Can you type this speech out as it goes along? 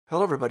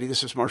Hello, everybody.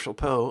 This is Marshall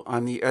Poe.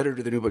 I'm the editor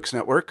of the New Books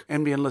Network.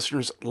 NBN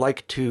listeners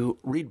like to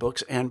read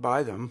books and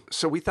buy them.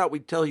 So we thought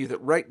we'd tell you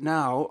that right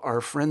now, our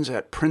friends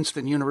at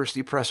Princeton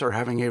University Press are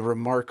having a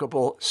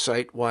remarkable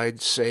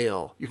site-wide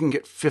sale. You can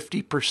get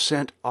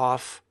 50%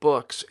 off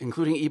books,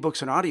 including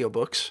ebooks and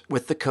audiobooks,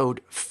 with the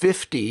code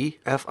 50,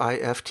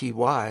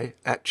 F-I-F-T-Y,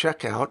 at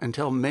checkout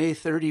until May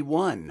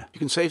 31. You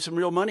can save some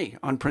real money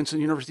on Princeton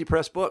University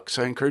Press books.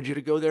 I encourage you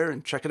to go there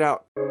and check it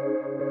out.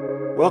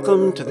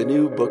 Welcome to the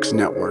New Books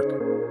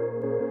Network.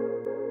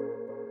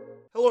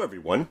 Hello,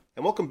 everyone,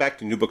 and welcome back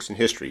to New Books in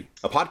History,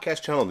 a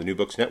podcast channel on the New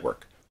Books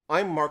Network.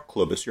 I'm Mark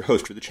Klobus, your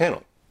host for the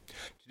channel.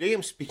 Today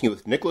I'm speaking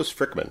with Nicholas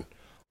Frykman,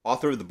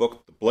 author of the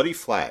book The Bloody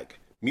Flag,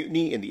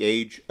 Mutiny in the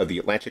Age of the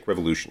Atlantic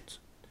Revolutions.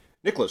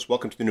 Nicholas,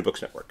 welcome to the New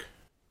Books Network.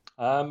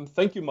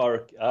 Thank you,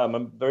 Mark.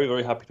 I'm very,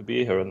 very happy to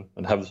be here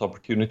and have this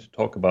opportunity to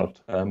talk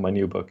about my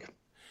new book.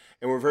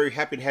 And we're very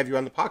happy to have you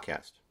on the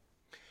podcast.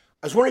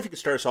 I was wondering if you could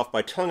start us off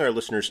by telling our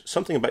listeners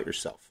something about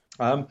yourself.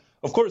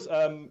 Of course.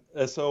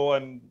 So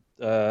I'm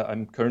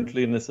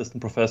currently an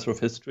assistant professor of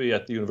history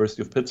at the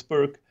University of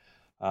Pittsburgh,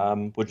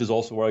 which is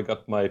also where I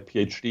got my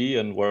PhD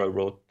and where I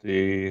wrote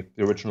the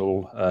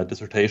original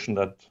dissertation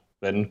that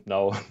then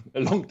now a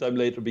long time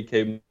later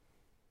became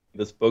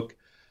this book.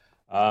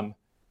 My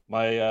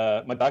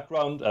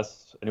background,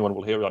 as anyone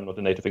will hear, I'm not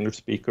a native English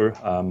speaker.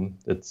 I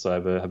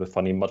have a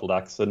funny muddled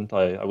accent.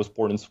 I was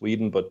born in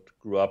Sweden but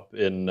grew up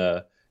in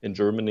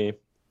Germany,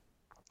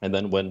 and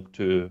then went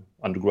to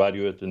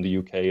undergraduate in the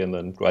UK and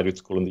then graduate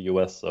school in the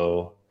US.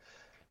 So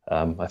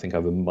I think I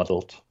have a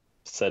muddled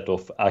set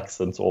of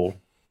accents all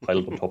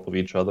piled on top of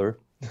each other.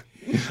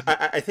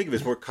 I think of it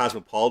as more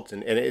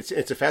cosmopolitan, and it's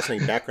a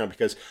fascinating background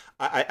because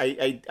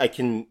I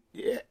can,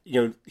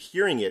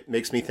 hearing it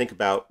makes me think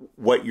about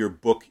what your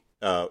book,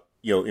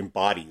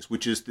 embodies,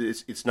 which is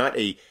this. It's not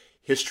a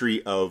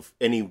history of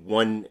any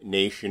one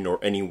nation or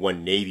any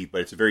one navy,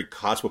 but it's a very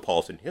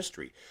cosmopolitan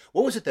history.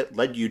 What was it that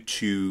led you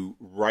to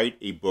write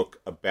a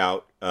book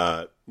about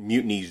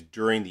mutinies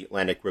during the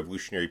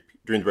Revolutionary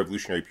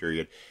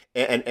period,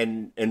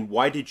 and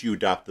why did you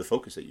adopt the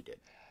focus that you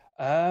did?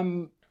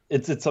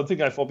 It's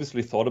something I've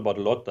obviously thought about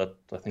a lot, that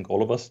I think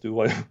all of us do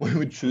when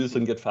we choose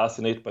and get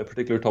fascinated by a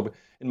particular topic.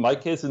 In my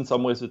case, in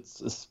some ways,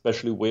 it's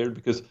especially weird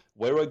because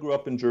where I grew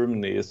up in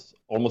Germany is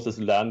almost as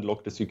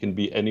landlocked as you can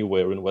be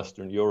anywhere in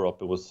Western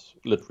Europe. It was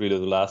literally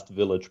the last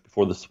village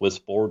before the Swiss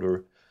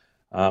border.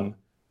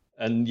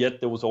 And yet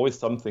there was always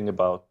something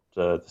about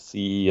the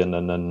sea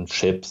and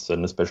ships,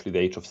 and especially the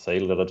Age of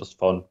Sail, that I just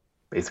found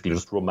basically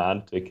just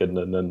romantic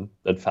and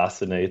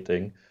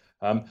fascinating.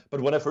 But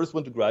when I first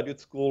went to graduate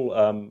school,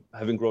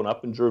 having grown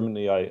up in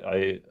Germany,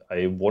 I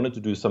wanted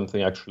to do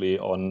something actually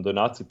on the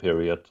Nazi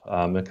period,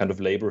 a kind of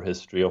labor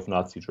history of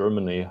Nazi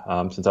Germany,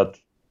 since that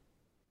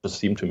just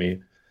seemed to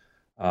me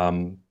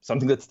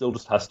something that still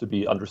just has to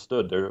be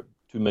understood. There are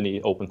too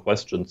many open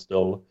questions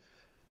still.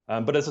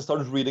 But as I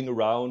started reading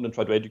around and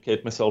tried to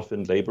educate myself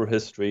in labor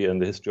history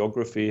and the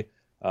historiography,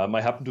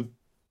 I happened to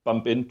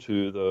bump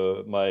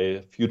into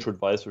my future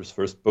advisor's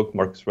first book,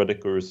 Marcus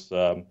Rediker's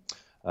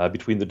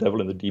Between the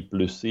Devil and the Deep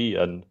Blue Sea,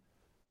 and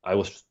I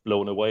was just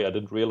blown away. I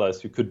didn't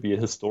realize you could be a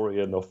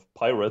historian of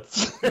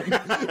pirates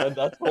and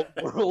that whole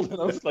world,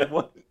 and I was like,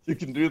 what, you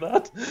can do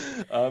that?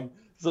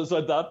 So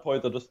at that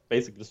point, I just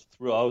basically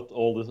threw out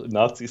all the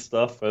Nazi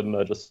stuff, and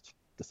I just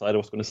decided I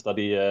was going to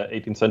study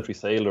 18th century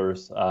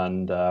sailors,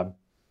 and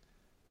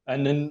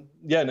then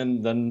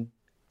a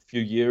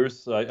few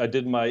years, I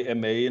did my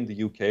MA in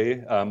the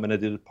UK, and I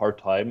did it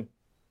part-time,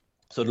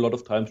 so I had a lot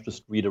of time to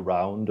just read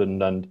around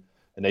and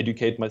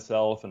educate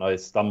myself, and I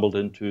stumbled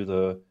into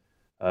the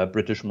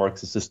British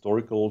Marxist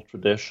historical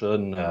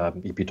tradition,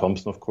 E.P.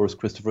 Thompson, of course,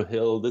 Christopher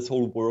Hill. This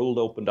whole world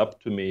opened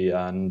up to me,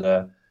 and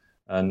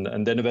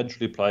then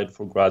eventually applied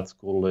for grad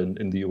school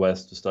in the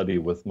US to study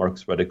with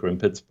Marcus Rediker in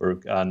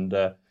Pittsburgh. And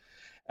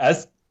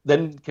as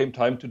then came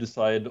time to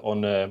decide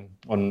on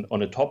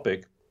a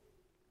topic,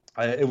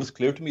 it was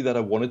clear to me that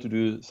I wanted to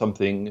do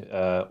something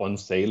on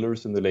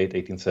sailors in the late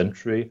 18th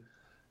century.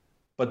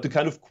 But the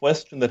kind of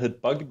question that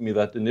had bugged me,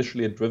 that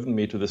initially had driven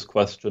me to this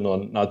question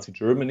on Nazi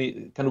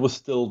Germany, kind of was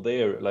still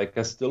there. Like,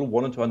 I still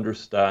wanted to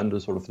understand the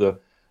sort of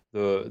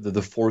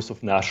the force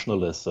of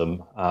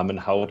nationalism and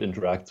how it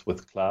interacts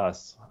with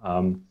class.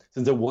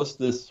 Since there was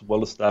this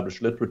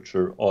well-established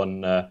literature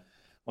on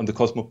the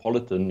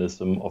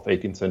cosmopolitanism of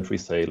 18th century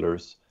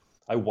sailors,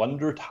 I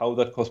wondered how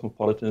that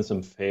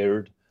cosmopolitanism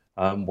fared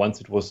once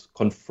it was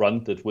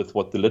confronted with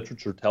what the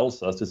literature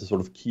tells us is a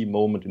sort of key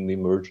moment in the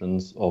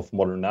emergence of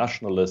modern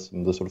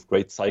nationalism, the sort of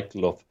great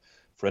cycle of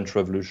French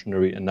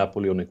Revolutionary and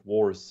Napoleonic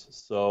Wars.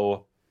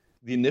 So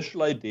the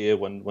initial idea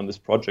when this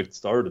project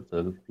started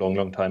a long,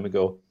 long time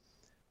ago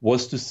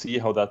was to see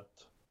how that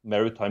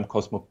maritime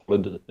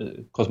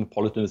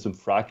cosmopolitanism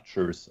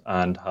fractures,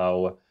 and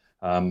how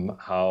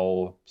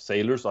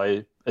sailors,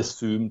 I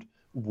assumed,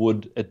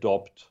 would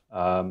adopt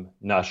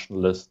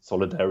nationalist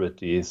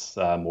solidarities,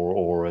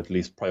 or at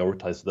least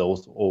prioritize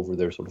those over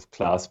their sort of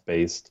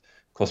class-based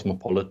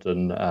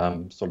cosmopolitan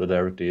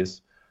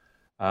solidarities.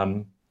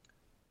 I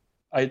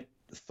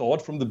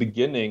thought from the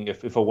beginning,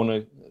 if I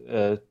want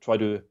to try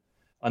to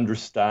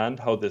understand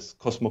how this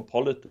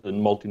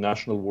cosmopolitan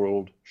multinational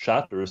world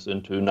shatters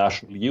into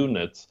national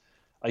units,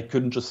 I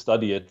couldn't just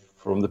study it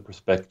from the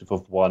perspective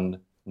of one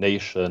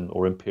nation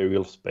or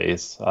imperial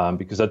space,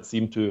 because that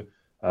seemed to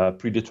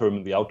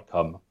predetermine the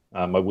outcome.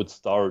 I would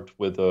start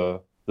with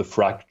the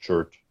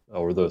fractured,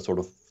 or the sort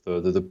of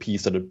the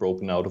piece that had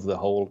broken out of the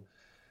whole.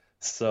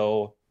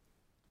 So,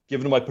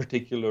 given my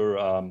particular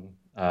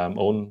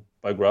own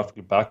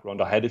biographical background,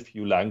 I had a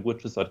few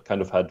languages that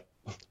kind of had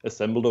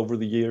assembled over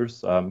the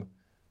years.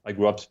 I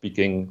grew up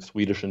speaking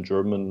Swedish and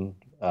German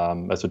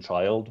as a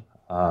child,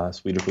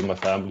 Swedish with my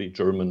family,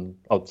 German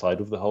outside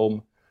of the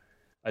home.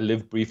 I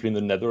lived briefly in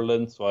the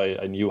Netherlands, so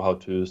I knew how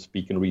to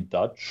speak and read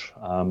Dutch.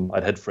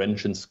 I'd had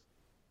French in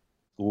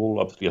school.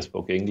 Obviously, I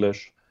spoke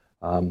English.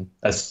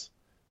 As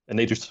a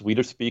native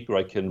Swedish speaker,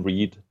 I can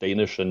read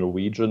Danish and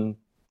Norwegian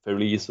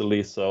fairly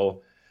easily.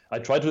 So I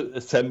try to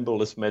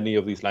assemble as many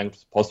of these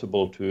languages as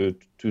possible to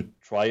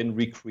try and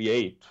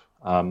recreate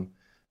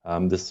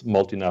this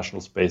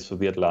multinational space of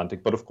the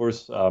Atlantic. But of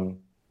course,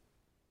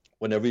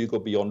 whenever you go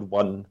beyond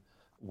one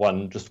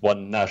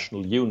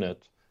national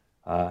unit,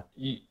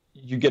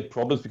 you get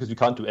problems because you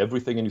can't do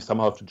everything, and you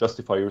somehow have to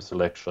justify your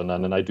selection.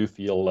 And I do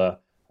feel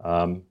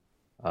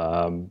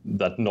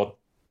that not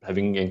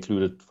having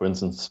included, for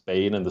instance,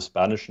 Spain and the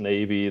Spanish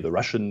Navy, the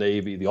Russian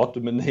Navy, the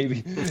Ottoman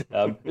Navy,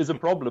 is a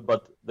problem.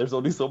 But there's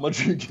only so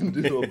much you can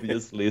do,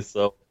 obviously.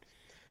 So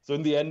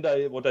in the end,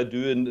 what I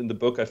do in the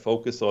book, I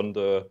focus on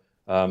the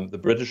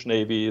British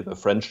Navy, the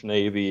French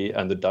Navy,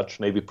 and the Dutch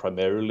Navy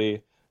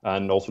primarily,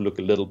 and also look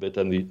a little bit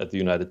at the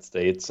United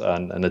States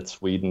and at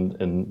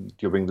Sweden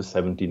during the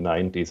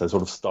 1790s. I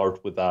sort of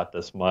start with that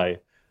as my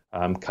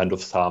kind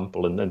of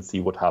sample and then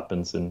see what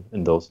happens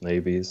in those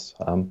navies.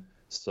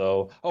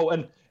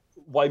 And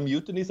why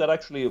mutinies? That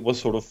actually was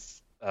sort of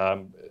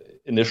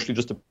initially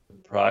just a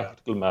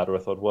practical matter. I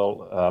thought,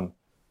 well,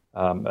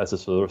 as a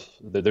sort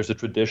of, there's a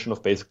tradition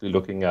of basically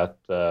looking at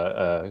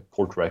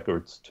court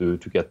records to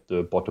get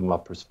the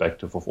bottom-up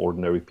perspective of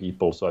ordinary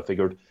people. So I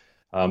figured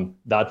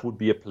that would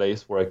be a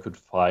place where I could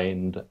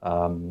find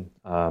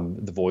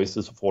the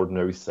voices of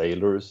ordinary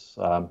sailors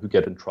who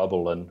get in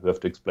trouble and who have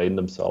to explain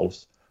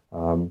themselves.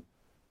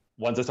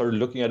 Once I started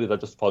looking at it, I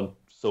just found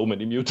so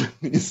many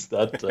mutinies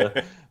that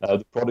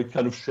the product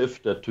kind of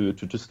shifted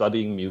to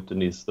studying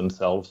mutinies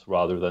themselves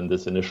rather than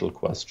this initial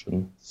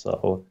question.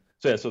 So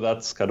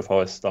that's kind of how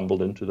I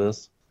stumbled into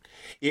this.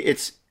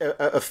 It's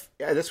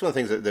that's one of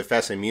the things that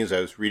fascinated me as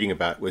I was reading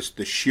about was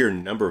the sheer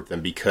number of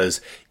them,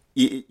 because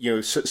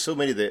so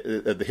many of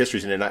the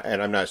histories, and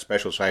I'm not a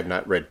specialist, so I have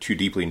not read too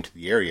deeply into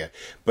the area,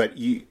 but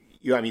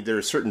I mean, there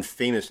are certain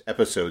famous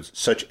episodes,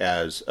 such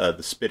as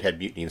the Spithead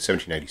Mutiny in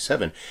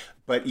 1797,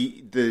 but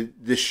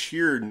the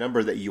sheer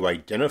number that you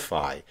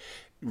identify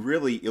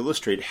really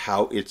illustrate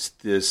how it's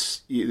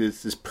this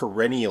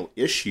perennial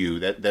issue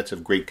that's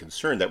of great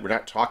concern, that we're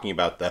not talking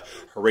about the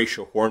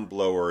Horatio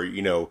Hornblower,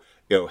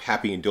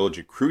 happy and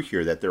diligent crew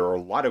here, that there are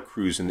a lot of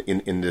crews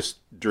in this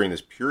during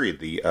this period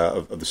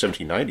of the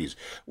 1790s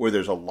where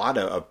there's a lot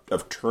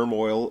of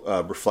turmoil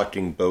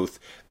reflecting both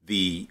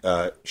the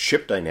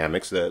ship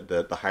dynamics,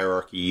 the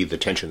hierarchy, the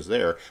tensions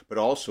there, but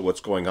also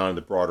what's going on in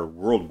the broader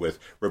world with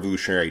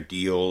revolutionary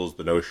ideals,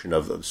 the notion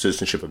of the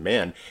citizenship of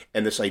man,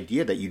 and this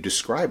idea that you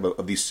describe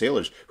of these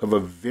sailors who have a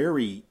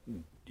very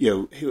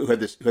who had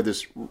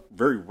this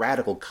very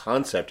radical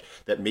concept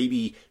that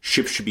maybe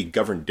ships should be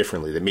governed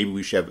differently, that maybe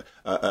we should have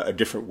a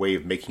different way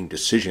of making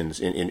decisions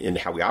in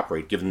how we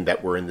operate, given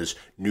that we're in this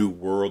new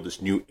world,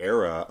 this new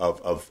era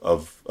of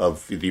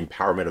the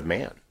empowerment of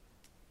man.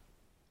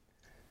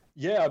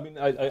 Yeah, I mean,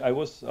 I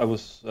was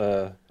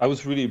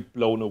really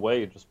blown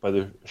away just by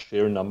the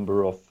sheer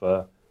number of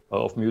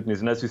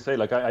mutinies, and as you say,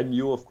 like I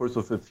knew, of course,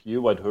 of a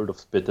few. I'd heard of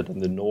Spithead and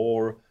the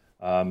Nore.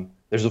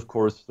 There's, of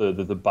course,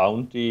 the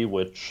Bounty,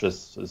 which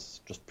is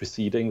just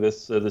preceding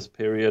this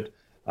period.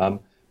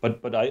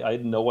 But I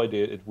had no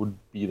idea it would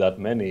be that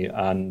many.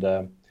 And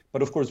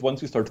but of course,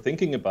 once you start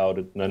thinking about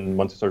it, and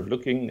once you start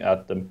looking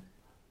at them,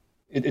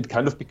 it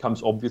kind of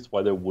becomes obvious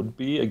why there would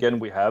be. Again,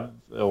 we have,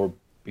 or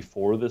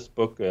before this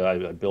book,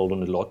 I build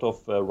on a lot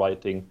of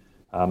writing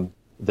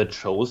that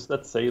shows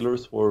that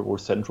sailors were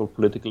central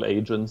political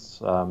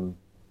agents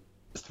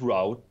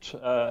throughout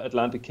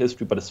Atlantic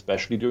history, but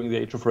especially during the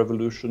Age of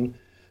Revolution.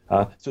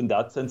 So in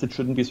that sense, it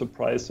shouldn't be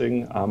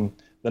surprising.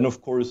 Then,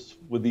 of course,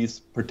 with these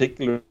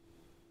particular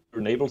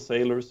naval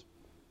sailors,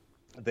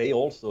 they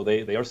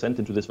are sent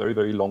into this very,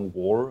 very long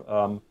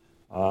war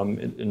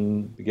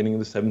in beginning of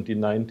the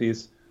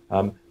 1790s.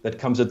 That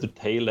comes at the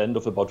tail end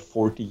of about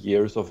 40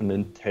 years of an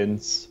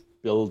intense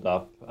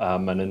build-up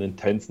and an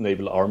intense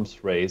naval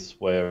arms race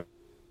where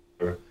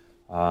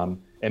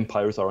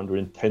empires are under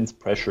intense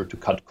pressure to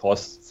cut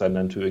costs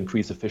and to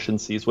increase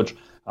efficiencies, which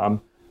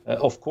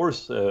of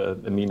course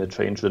mean a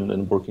change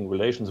in working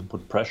relations and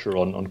put pressure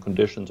on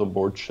conditions on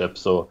board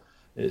ships. So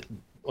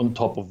on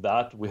top of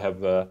that, we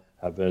have a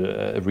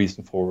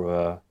reason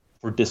for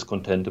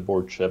discontent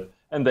aboard ship.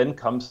 And then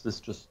comes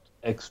this just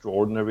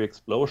extraordinary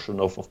explosion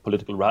of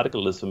political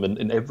radicalism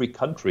in every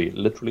country,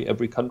 literally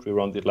every country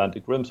around the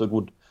Atlantic Rim. So it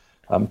would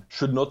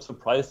should not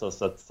surprise us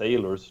that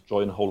sailors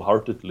join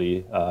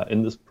wholeheartedly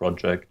in this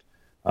project.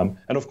 And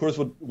of course,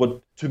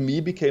 what to me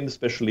became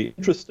especially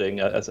interesting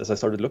as I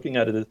started looking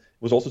at it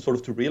was also sort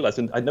of to realize,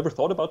 and I'd never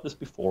thought about this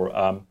before,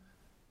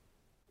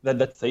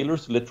 that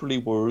sailors literally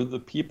were the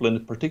people,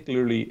 and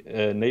particularly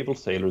naval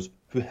sailors,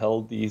 who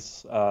held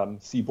these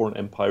seaborne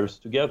empires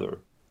together.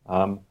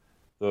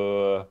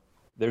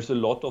 There's a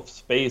lot of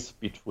space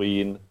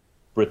between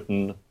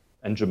Britain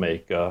and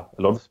Jamaica,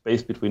 a lot of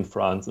space between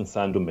France and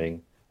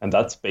Saint-Domingue, and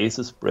that space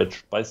is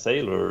bridged by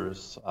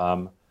sailors.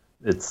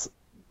 It's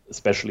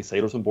especially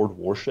sailors on board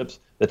warships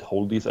that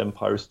hold these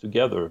empires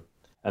together.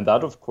 And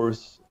that, of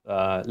course,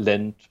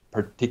 lent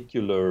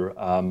particular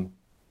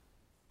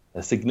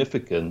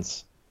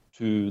significance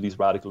to these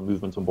radical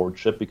movements on board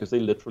ship, because they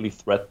literally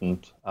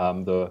threatened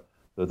the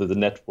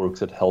networks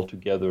that held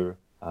together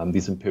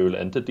these imperial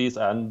entities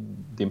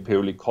and the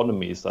imperial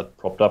economies that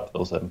propped up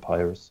those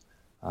empires.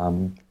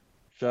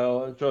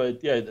 So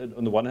yeah,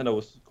 on the one hand, I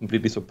was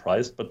completely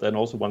surprised, but then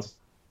also once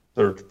I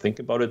started to think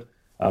about it,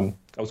 I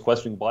was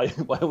questioning why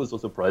I was so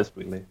surprised,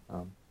 really.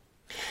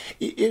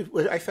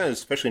 What I found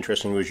especially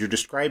interesting was you're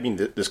describing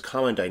this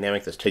common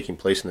dynamic that's taking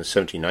place in the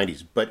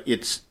 1790s, but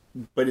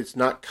it's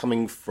not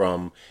coming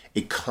from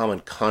a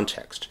common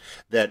context.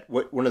 That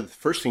one of the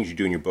first things you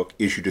do in your book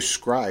is you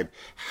describe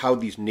how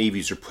these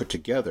navies are put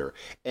together.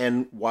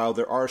 And while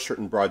there are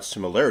certain broad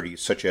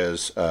similarities, such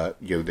as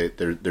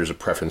there's a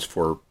preference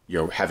for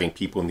having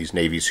people in these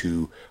navies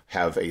who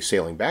have a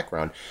sailing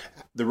background,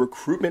 the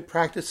recruitment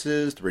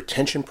practices, the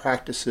retention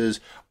practices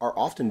are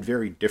often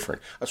very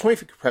different. I was wondering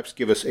if you could perhaps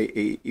give us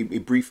a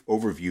brief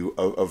overview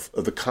of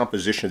the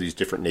composition of these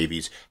different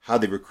navies, how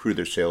they recruit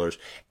their sailors,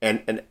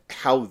 and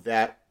how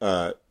that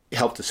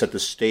helped to set the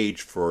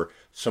stage for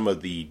some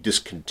of the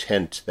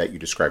discontent that you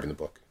describe in the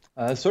book.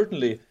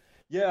 Certainly.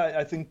 Yeah,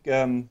 I think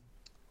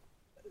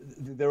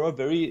there are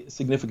very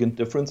significant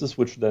differences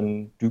which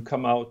then do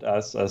come out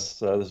as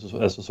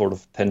the sort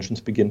of tensions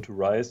begin to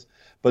rise.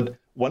 But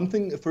one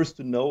thing first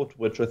to note,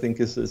 which I think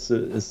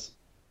is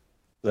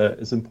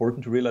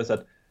important to realize,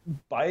 that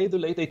by the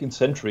late 18th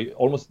century,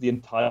 almost the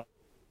entire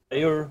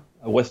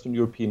Western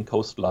European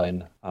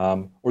coastline,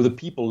 or the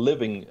people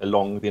living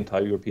along the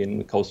entire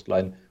European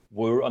coastline,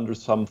 were under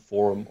some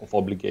form of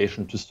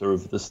obligation to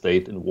serve the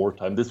state in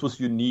wartime. This was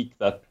unique,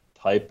 that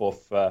type of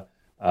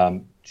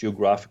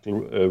geographical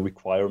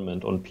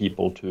requirement on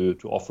people to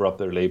offer up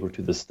their labor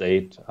to the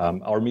state.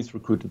 Armies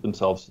recruited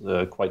themselves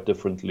quite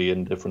differently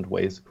in different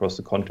ways across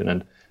the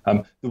continent.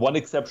 The one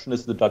exception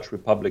is the Dutch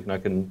Republic, and I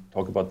can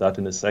talk about that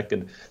in a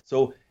second.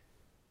 So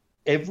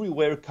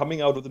everywhere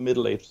coming out of the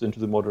Middle Ages into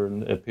the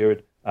modern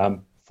period,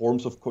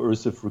 forms of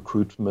coercive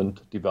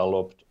recruitment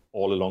developed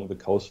all along the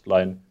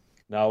coastline.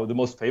 Now, the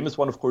most famous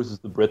one, of course, is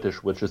the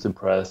British, which is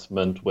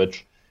impressment,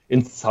 which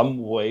in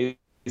some ways,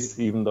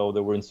 even though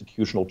there were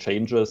institutional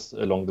changes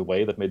along the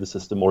way that made the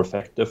system more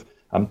effective,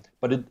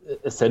 but it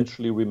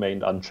essentially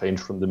remained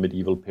unchanged from the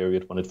medieval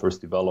period when it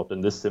first developed.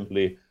 And this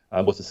simply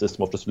was a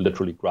system of just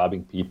literally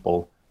grabbing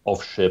people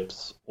off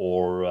ships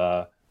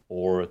or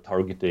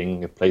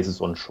targeting places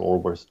on shore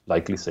where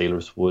likely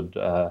sailors would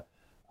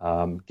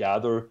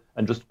gather,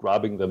 and just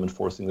grabbing them and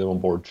forcing them on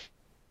board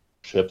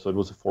ships. So it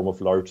was a form of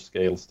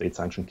large-scale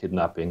state-sanctioned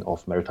kidnapping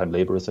of maritime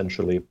labor,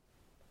 essentially.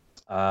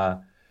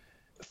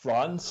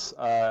 France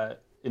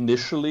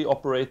initially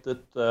operated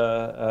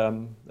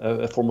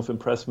a form of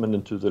impressment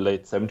into the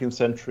late 17th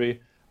century,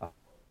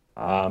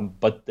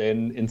 but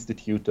then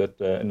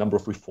instituted a number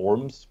of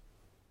reforms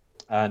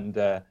and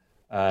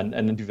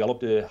then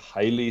developed a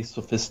highly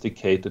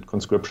sophisticated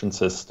conscription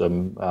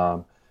system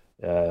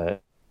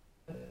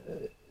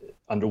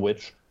under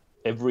which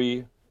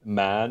every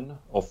man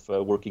of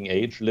working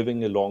age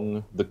living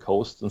along the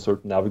coast and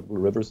certain navigable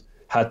rivers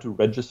had to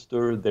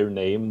register their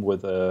name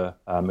with a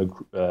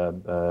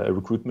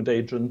recruitment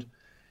agent,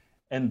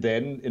 and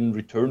then in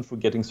return for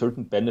getting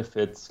certain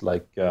benefits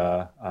like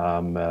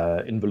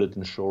invalid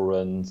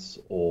insurance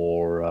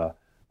or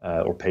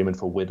payment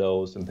for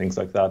widows and things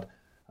like that,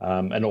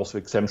 and also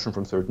exemption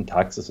from certain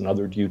taxes and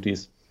other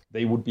duties,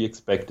 they would be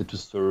expected to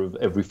serve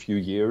every few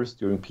years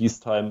during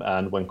peacetime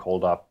and when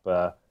called up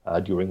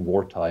during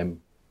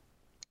wartime.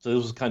 So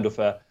this was kind of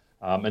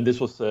and this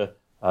was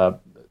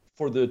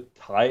for the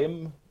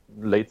time,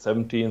 late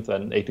 17th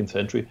and 18th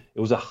century, it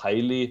was a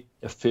highly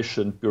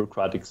efficient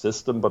bureaucratic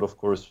system, but of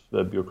course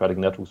the bureaucratic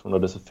networks were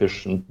not as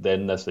efficient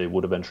then as they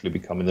would eventually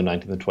become in the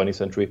 19th and 20th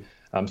century.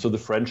 So the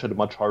French had a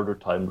much harder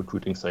time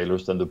recruiting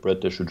sailors than the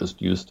British, who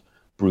just used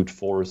brute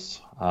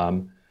force.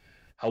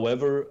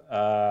 However,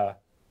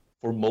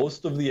 for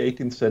most of the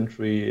 18th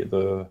century,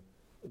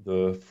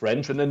 the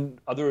French and then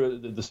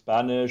the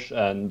Spanish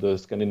and the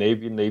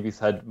Scandinavian navies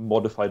had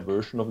modified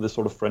version of this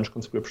sort of French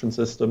conscription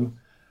system.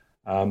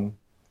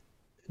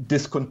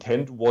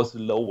 Discontent was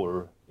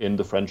lower in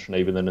the French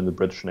Navy than in the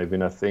British Navy,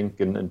 and I think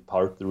in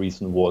part the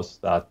reason was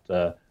that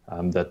the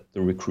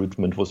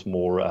recruitment was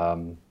more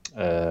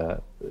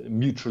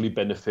mutually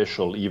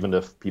beneficial, even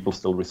if people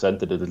still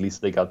resented it. At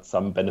least they got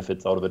some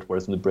benefits out of it,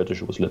 whereas in the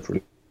British, it was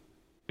literally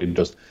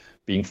just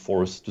being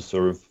forced to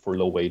serve for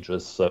low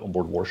wages on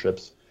board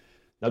warships.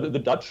 Now, the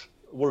Dutch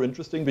were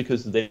interesting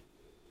because they,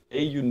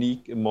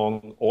 unique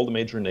among all the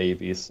major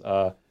navies,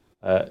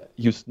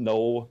 used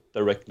no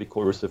directly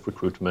coercive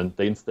recruitment.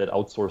 They instead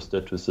outsourced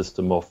it to a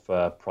system of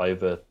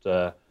private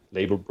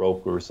labor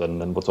brokers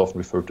and what's often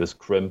referred to as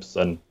crimps.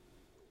 And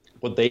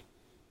what they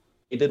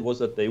did was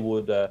that they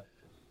would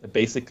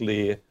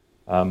basically,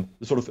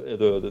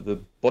 the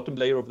bottom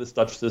layer of this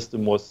Dutch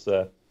system was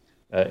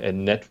a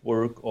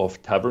network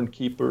of tavern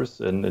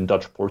keepers in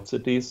Dutch port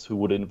cities who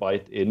would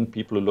invite in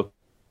people who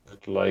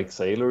looked like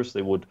sailors.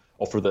 They would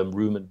offer them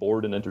room and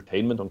board and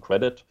entertainment on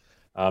credit.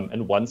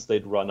 And once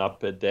they'd run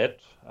up a debt,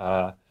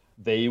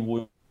 they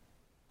would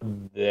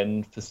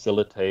then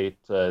facilitate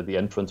the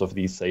entrance of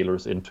these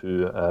sailors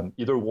into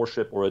either a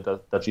warship or a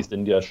Dutch East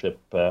India ship,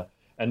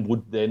 and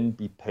would then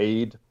be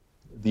paid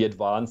the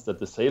advance that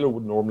the sailor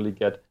would normally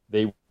get.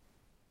 They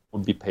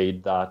would be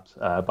paid that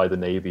by the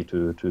Navy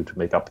to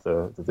make up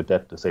the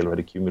debt the sailor had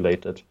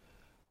accumulated.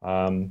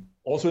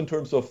 Also, in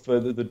terms of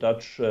the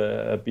Dutch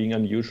being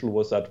unusual,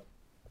 was that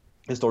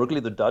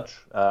historically the Dutch,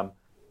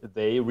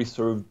 they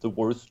reserved the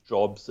worst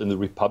jobs in the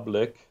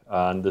Republic,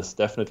 and this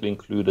definitely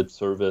included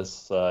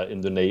service in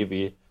the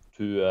Navy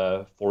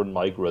to foreign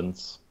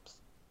migrants.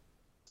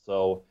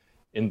 So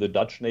in the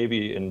Dutch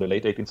Navy in the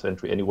late 18th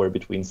century, anywhere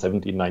between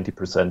 70 and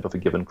 90% of a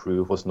given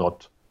crew was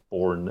not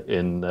born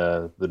in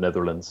the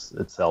Netherlands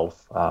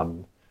itself.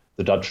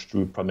 The Dutch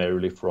drew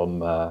primarily from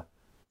the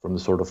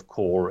sort of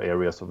core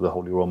areas of the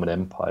Holy Roman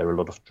Empire, a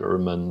lot of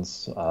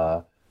Germans,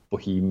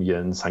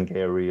 Bohemians,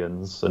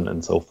 Hungarians,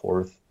 and so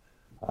forth.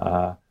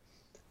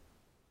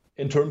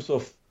 In terms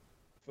of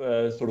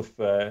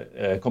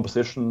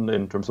composition,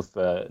 in terms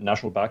of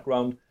national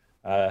background,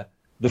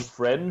 the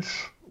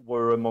French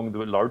were among the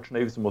large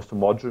navies the most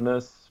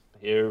homogeneous.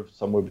 Here,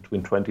 somewhere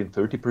between 20 and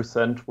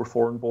 30% were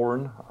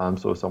foreign-born,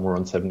 so somewhere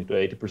around 70 to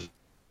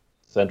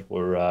 80%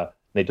 were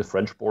native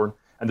French-born,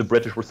 and the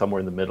British were somewhere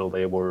in the middle.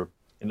 They were,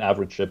 an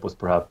average ship was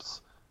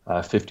perhaps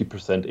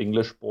 50%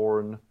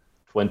 English-born,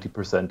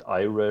 20%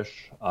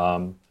 Irish,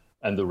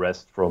 and the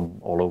rest from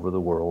all over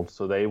the world.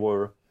 So they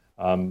were,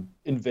 in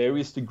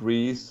various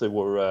degrees, they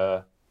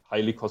were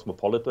highly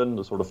cosmopolitan,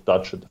 the sort of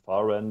Dutch at the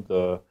far end,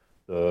 the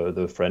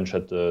French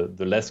at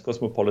the less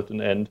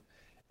cosmopolitan end,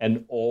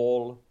 and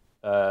all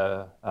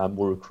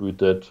were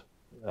recruited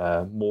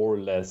more or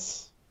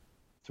less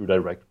through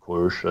direct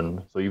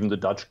coercion. So even the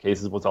Dutch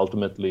cases was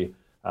ultimately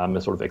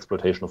a sort of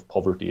exploitation of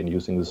poverty and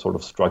using the sort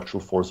of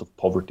structural force of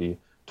poverty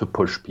to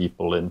push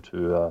people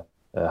into a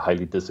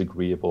highly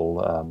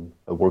disagreeable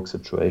work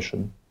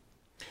situation.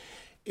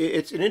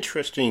 It's an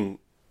interesting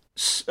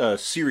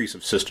series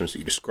of systems that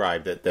you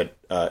described.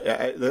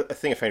 The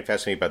thing I find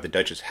fascinating about the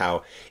Dutch is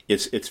how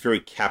it's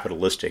very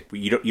capitalistic.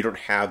 You don't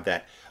have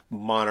that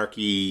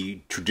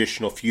monarchy,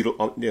 traditional feudal,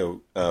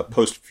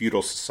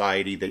 post-feudal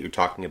society that you're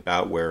talking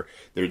about, where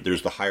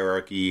there's the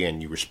hierarchy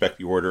and you respect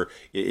the order.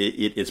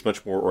 It's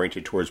much more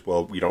oriented towards,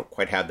 well, we don't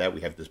quite have that.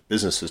 We have this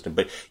business system,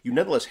 but you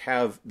nonetheless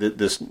have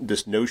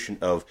this notion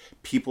of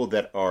people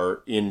that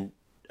are in,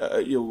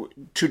 to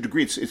a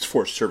degree, it's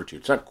forced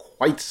servitude. It's not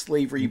quite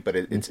slavery, but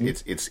it's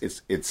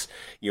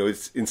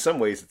in some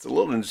ways it's a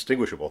little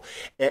indistinguishable.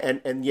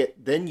 And yet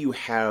then you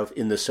have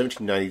in the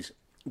 1790s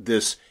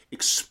this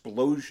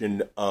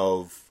explosion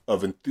of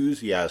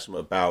enthusiasm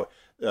about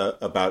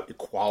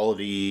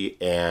equality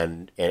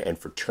and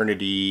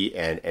fraternity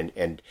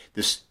and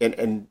this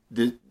and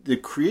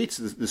that creates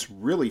this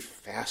really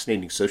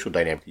fascinating social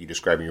dynamic that you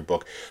describe in your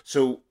book.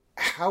 So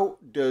how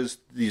do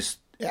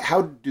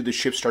the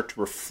ships start to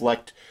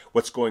reflect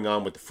what's going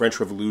on with the French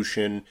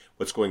Revolution,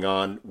 what's going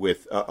on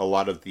with a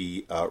lot of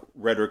the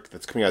rhetoric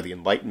that's coming out of the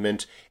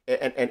Enlightenment,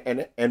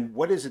 and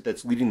what is it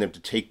that's leading them to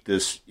take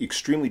this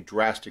extremely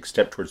drastic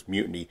step towards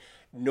mutiny,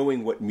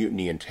 knowing what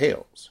mutiny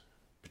entails,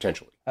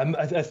 potentially?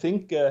 I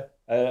think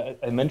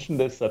I mentioned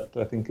this, that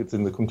I think it's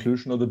in the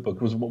conclusion of the book.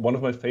 It was one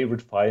of my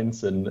favorite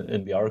finds in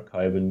the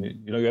archive. And,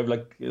 you have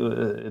like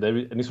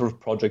in any sort of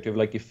project, you have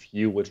like a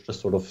few which just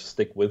sort of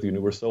stick with you. And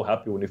you were so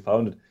happy when you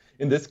found it.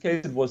 In this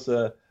case, it was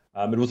a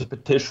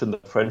petition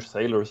that French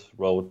sailors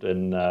wrote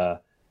in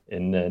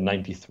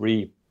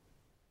 93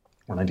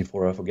 or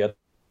 94, I forget.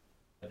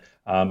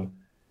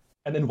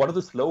 And then one of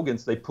the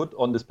slogans they put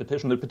on this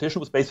petition, the petition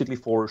was basically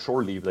for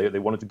shore leave. They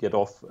wanted to get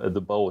off the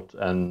boat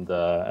and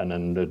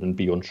then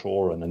be on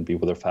shore and then be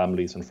with their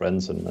families and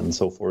friends and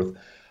so forth.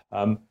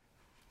 And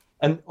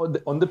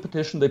on the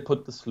petition, they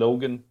put the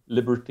slogan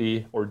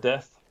 "Liberty or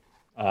Death,"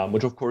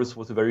 which of course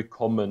was a very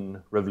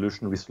common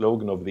revolutionary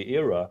slogan of the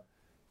era.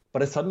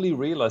 But I suddenly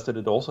realized that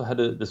it also had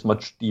this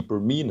much deeper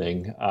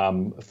meaning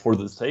for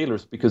the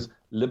sailors, because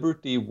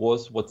liberty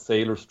was what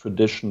sailors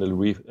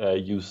traditionally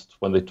used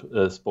when they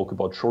spoke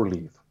about shore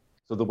leave.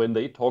 So that when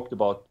they talked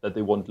about that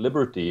they want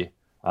liberty,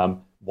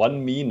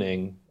 one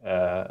meaning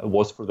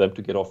was for them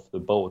to get off the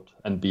boat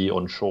and be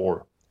on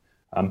shore.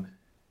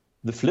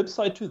 The flip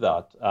side to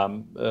that,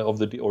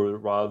 or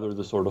rather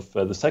the sort of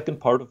the second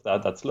part of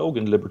that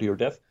slogan, liberty or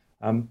death,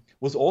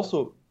 was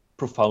also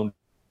profoundly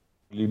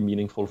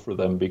meaningful for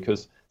them,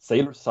 because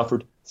sailors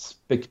suffered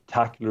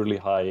spectacularly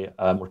high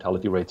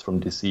mortality rates from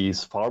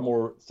disease. Far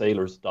more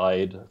sailors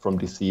died from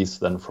disease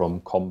than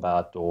from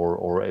combat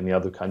or any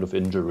other kind of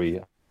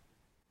injury.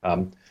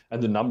 And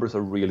the numbers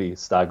are really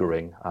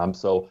staggering.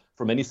 So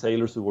for many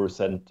sailors who were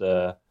sent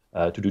to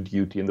do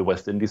duty in the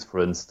West Indies, for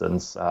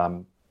instance,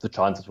 the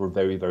chances were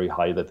very, very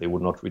high that they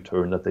would not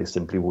return, that they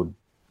simply would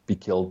be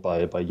killed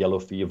by yellow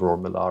fever or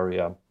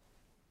malaria.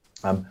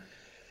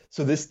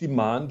 So this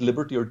demand,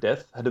 liberty or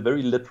death, had a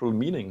very literal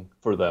meaning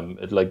for them.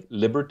 It, like,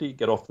 liberty,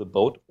 get off the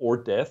boat, or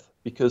death,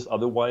 because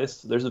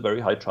otherwise there's a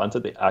very high chance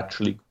that they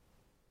actually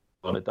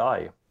going to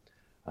die.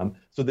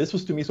 So this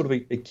was to me sort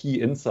of a key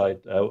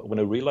insight when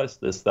I realized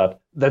this,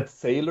 that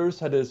sailors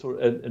had a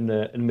sort of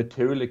a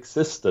material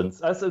existence.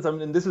 As I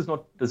mean, this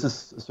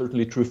is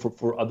certainly true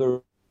for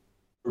other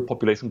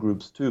population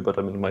groups too, but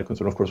I mean, my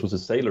concern, of course, was the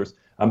sailors.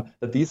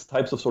 That these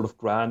types of sort of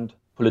grand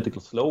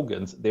political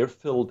slogans, they're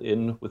filled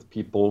in with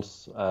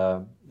people's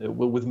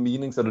with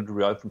meanings that are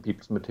derived from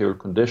people's material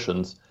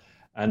conditions.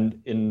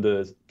 And in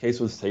the case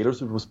of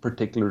sailors, it was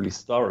particularly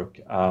stark.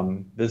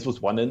 This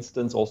was one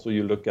instance. Also,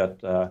 you look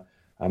at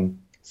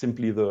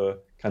simply the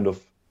kind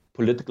of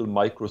political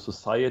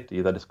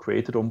micro-society that is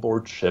created on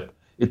board ship.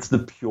 It's the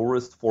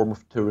purest form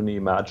of tyranny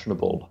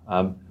imaginable.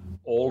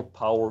 All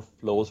power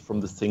flows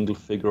from the single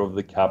figure of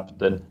the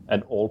captain,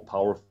 and all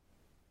power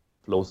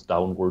flows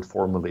downward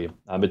formally.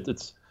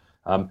 It's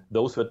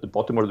those who at the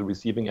bottom or the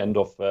receiving end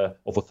of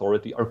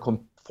authority are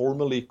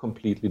formally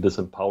completely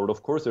disempowered.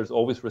 Of course, there's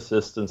always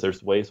resistance.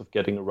 There's ways of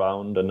getting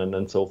around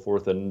and so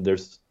forth, and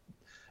there's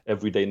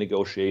everyday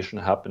negotiation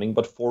happening.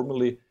 But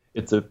formally,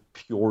 it's a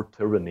pure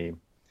tyranny.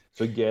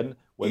 So again,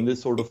 when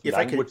this sort of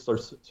language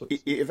starts...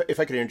 If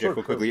I could interject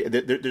real quickly,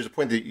 there's a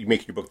point that you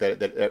make in your book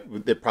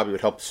that probably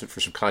would help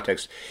for some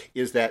context,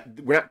 is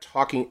that we're not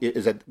talking,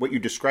 is that what you're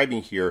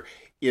describing here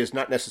is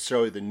not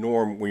necessarily the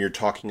norm when you're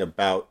talking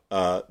about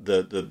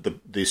the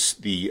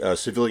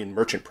civilian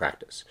merchant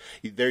practice.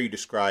 There you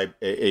describe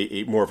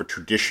a more of a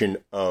tradition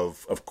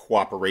of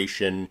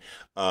cooperation.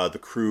 The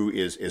crew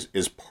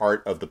is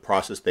part of the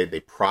process.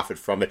 They profit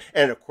from it,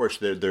 and of course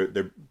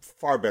they're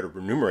far better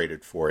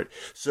remunerated for it.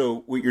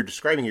 So what you're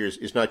describing here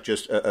is not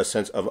just a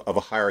sense of a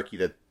hierarchy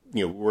that,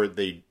 you know, where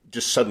they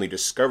just suddenly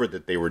discovered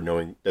that they were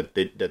knowing that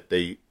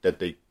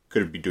they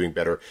could be doing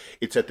better.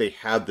 It's that they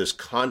have this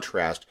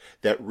contrast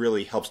that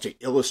really helps to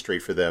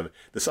illustrate for them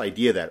this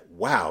idea that,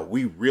 wow,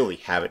 we really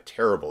have it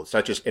terrible. It's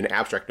not just an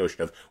abstract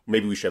notion of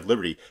maybe we should have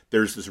liberty.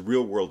 There's this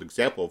real world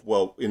example of,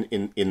 well, in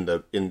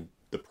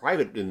the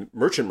private and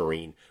merchant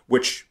marine,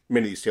 which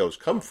many of these sailors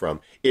come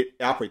from, it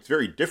operates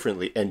very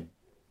differently and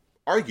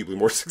arguably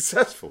more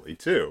successfully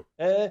too.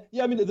 Yeah,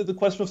 I mean, the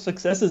question of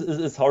success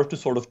is hard to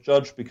sort of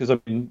judge, because I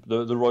mean,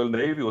 the Royal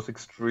Navy was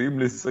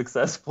extremely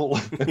successful,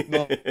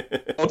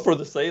 not for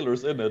the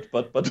sailors in it,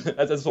 but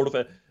as sort of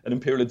an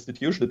imperial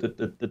institution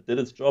that did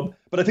its job.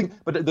 But I think,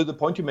 the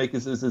point you make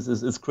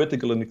is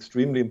critical and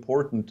extremely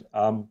important.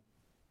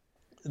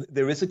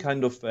 There is a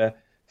kind of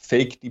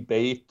fake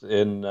debate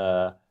in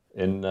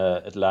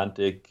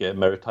Atlantic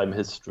maritime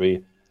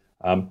history,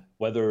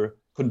 whether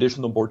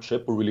conditions on board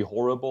ship were really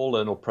horrible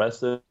and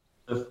oppressive,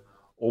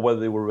 or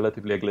whether they were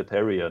relatively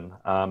egalitarian.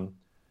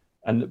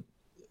 And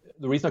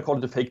the reason I call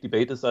it a fake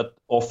debate is that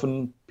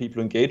often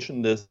people engage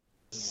in this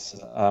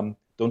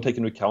don't take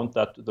into account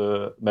that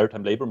the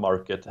maritime labor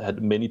market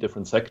had many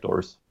different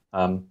sectors.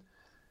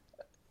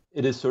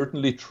 It is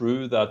certainly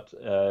true that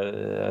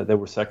there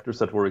were sectors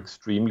that were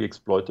extremely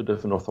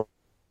exploitative and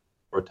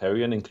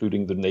authoritarian,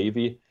 including the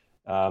Navy,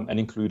 and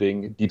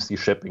including deep sea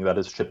shipping, that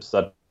is, ships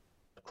that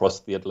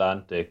crossed the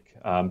Atlantic,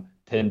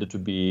 tended to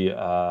be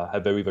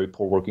have very, very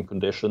poor working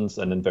conditions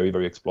and then very,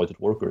 very exploited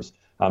workers.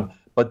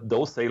 But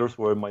those sailors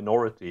were a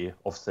minority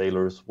of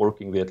sailors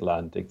working the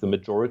Atlantic. The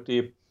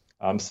majority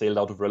sailed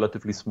out of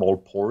relatively small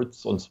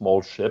ports on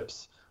small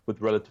ships with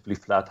relatively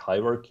flat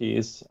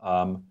hierarchies.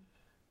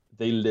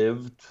 They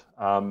lived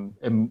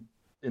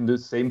in the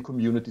same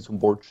communities on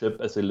board ship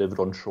as they lived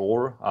on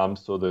shore.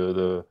 So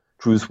the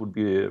crews would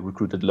be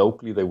recruited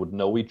locally. They would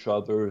know each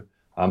other.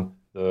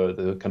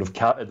 The kind of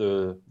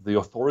the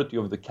authority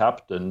of the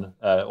captain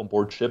on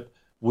board ship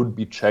would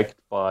be checked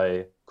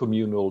by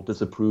communal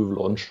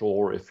disapproval on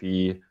shore if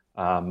he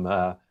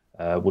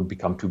would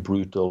become too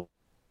brutal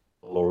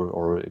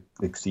or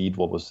exceed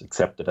what was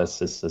accepted as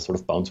his sort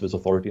of bounds of his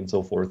authority and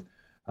so forth.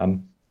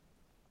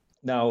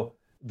 Now,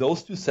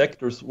 those two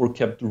sectors were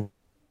kept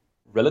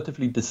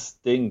relatively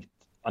distinct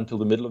until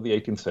the middle of the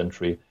 18th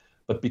century,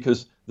 but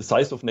because the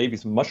size of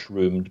navies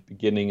mushroomed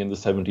beginning in the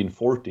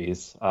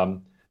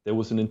 1740s, there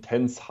was an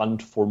intense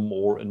hunt for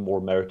more and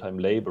more maritime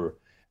labor,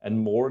 and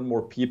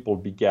more people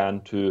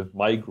began to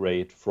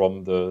migrate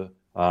from the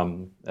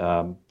what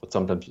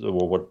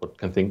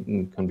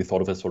can be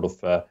thought of as sort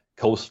of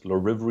coastal or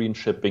riverine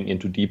shipping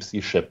into deep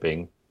sea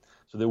shipping.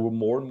 So there were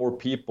more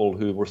people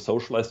who were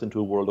socialized into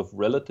a world of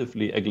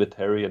relatively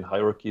egalitarian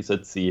hierarchies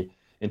at sea,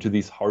 into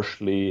these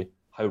harshly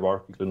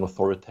hierarchical and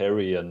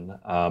authoritarian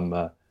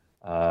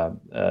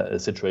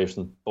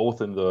situations,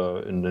 both in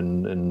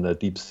the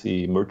deep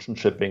sea merchant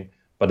shipping,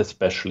 but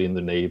especially in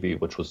the Navy,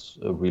 which was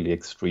really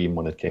extreme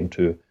when it came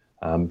to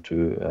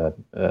the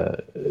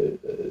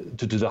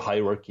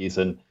hierarchies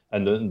and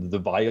the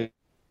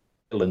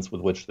violence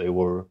with which they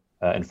were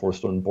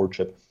enforced on board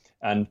ship.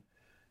 And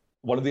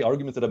one of the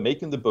arguments that I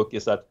make in the book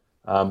is that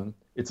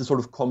it's a sort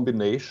of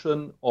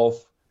combination of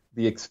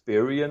the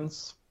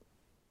experience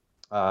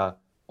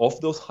of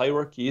those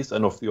hierarchies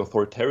and of the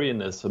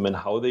authoritarianism and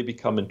how they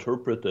become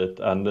interpreted,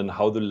 and then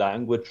how the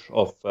language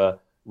of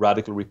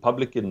radical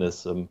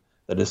republicanism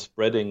that is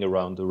spreading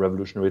around the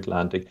revolutionary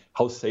Atlantic,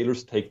 how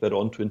sailors take that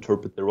on to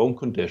interpret their own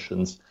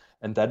conditions,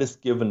 and that is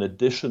given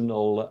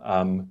additional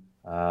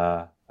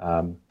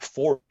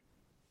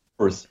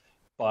force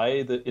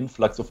by the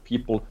influx of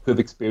people who have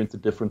experienced a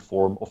different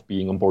form of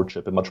being on board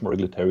ship, a much more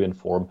egalitarian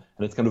form.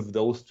 And it's kind of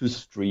those two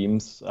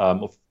streams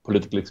of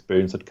political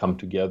experience that come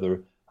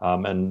together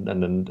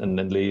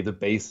and lay the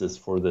basis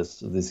for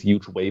this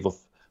huge wave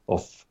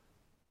of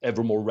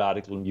ever more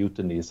radical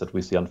mutinies that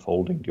we see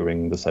unfolding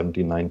during the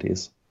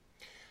 1790s.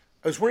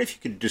 I was wondering if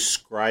you could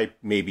describe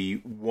maybe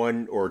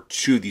one or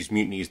two of these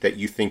mutinies that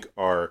you think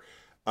are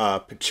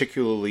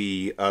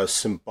particularly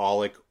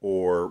symbolic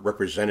or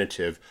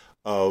representative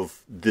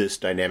of this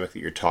dynamic that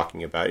you're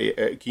talking about.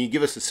 Can you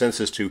give us a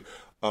sense as to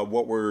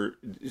what were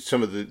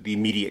some of the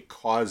immediate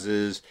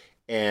causes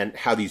and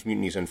how these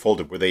mutinies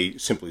unfolded? Were they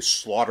simply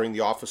slaughtering the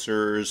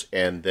officers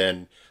and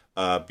then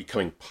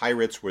becoming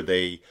pirates? Were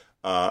they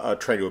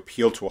trying to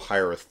appeal to a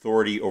higher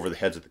authority over the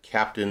heads of the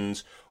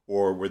captains?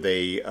 Or were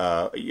they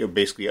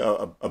basically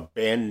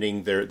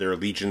abandoning their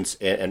allegiance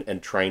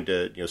and trying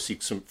to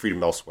seek some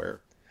freedom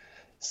elsewhere?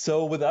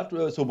 So with that,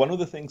 so one of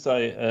the things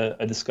I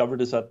discovered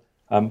is that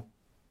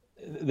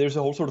there's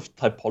a whole sort of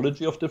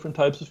typology of different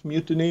types of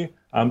mutiny,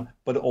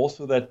 but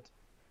also that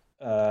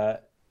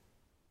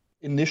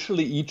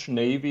initially each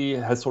navy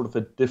has sort of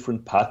a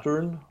different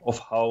pattern of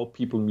how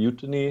people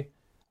mutiny.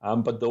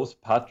 But those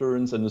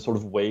patterns and the sort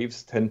of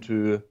waves tend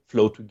to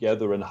flow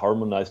together and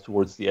harmonize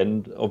towards the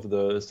end of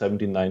the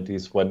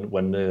 1790s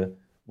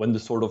when the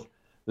sort of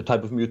the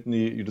type of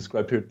mutiny you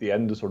described here at the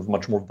end is sort of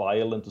much more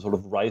violent, the sort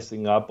of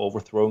rising up,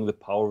 overthrowing the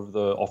power of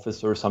the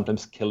officer,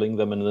 sometimes killing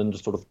them, and then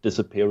just sort of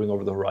disappearing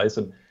over the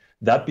horizon.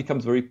 That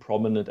becomes very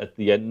prominent at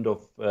the end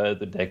of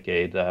the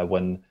decade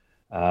when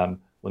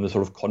the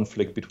sort of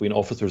conflict between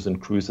officers and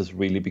crews has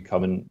really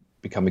become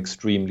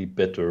extremely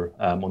bitter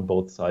on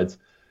both sides.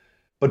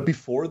 But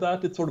before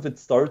that, it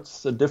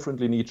starts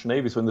differently in each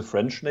navy. So in the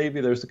French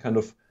Navy, there's a kind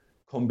of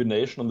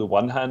combination. On the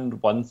one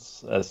hand,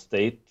 once a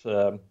state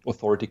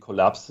authority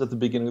collapses at the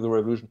beginning of the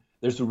revolution,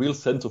 there's a real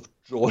sense of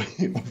joy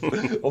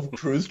of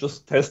crews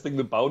just testing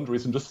the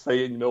boundaries and just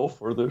saying no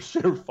for the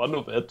sheer fun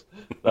of it.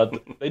 That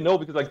they know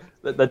because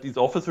that these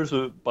officers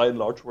who by and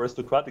large were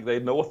aristocratic, they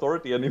had no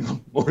authority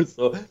anymore.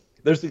 So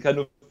there's the kind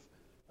of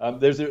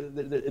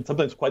it's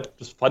sometimes quite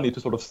just funny to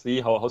sort of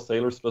see how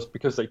sailors, just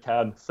because they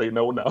can, say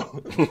no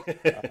now.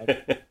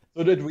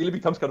 So it really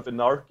becomes kind of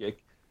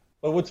anarchic.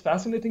 But what's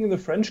fascinating in the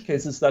French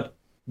case is that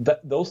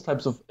those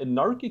types of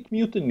anarchic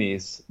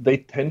mutinies, they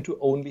tend to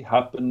only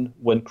happen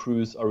when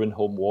crews are in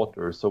home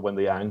water. So when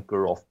they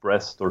anchor off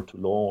Brest or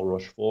Toulon or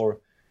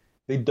Rochefort,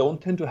 they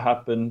don't tend to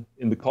happen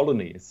in the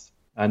colonies.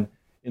 And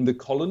in the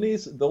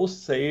colonies, those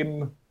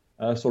same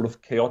sort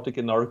of chaotic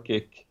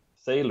anarchic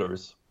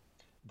sailors,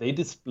 they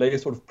display a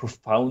sort of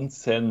profound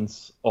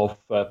sense of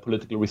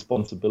political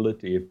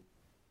responsibility.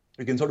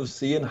 You can sort of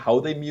see in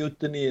how they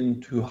mutiny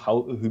and to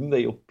whom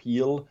they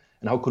appeal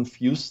and how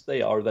confused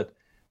they are, that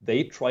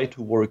they try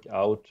to work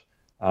out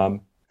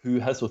who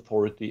has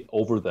authority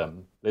over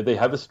them. They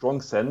have a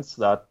strong sense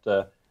that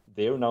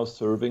they're now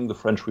serving the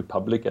French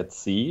Republic at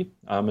sea,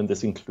 and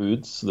this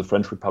includes the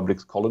French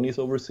Republic's colonies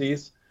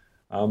overseas,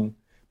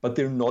 but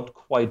they're not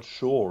quite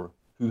sure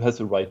who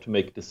has a right to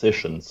make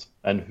decisions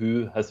and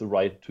who has a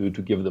right to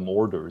give them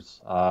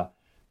orders.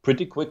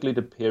 Pretty quickly it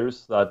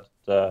appears that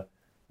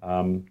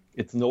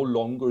it's no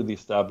longer the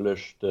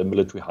established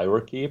military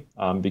hierarchy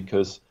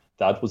because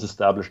that was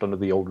established under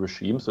the old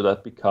regime. So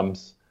that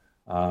becomes,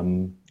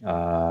 they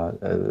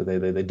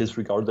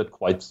disregard that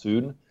quite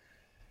soon.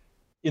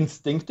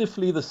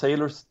 Instinctively, the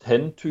sailors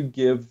tend to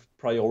give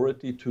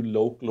priority to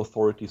local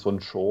authorities on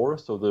shore,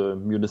 so the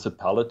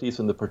municipalities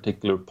in the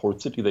particular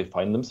port city they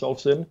find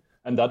themselves in.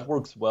 And that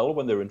works well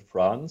when they're in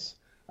France.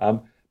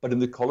 But in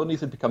the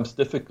colonies, it becomes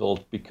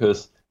difficult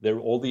because there are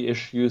all the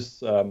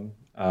issues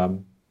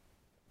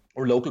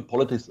or local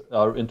politics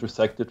are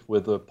intersected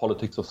with the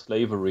politics of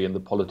slavery and the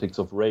politics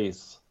of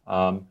race.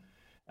 And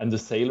the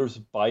sailors,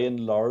 by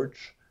and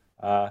large,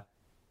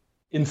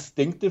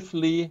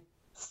 instinctively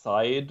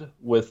side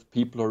with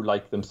people who are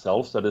like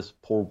themselves, that is,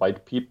 poor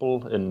white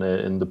people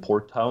in the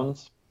port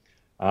towns.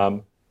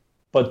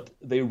 But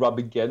they rub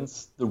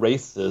against the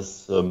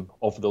racism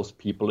of those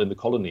people in the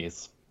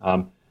colonies.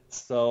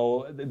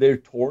 So they're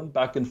torn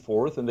back and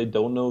forth, and they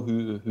don't know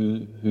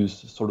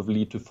who's sort of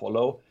lead to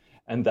follow.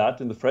 And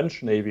that in the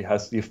French Navy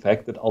has the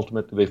effect that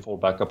ultimately they fall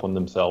back upon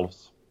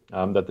themselves,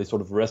 that they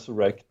sort of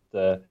resurrect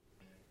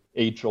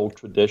age-old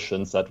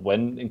traditions that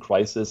when in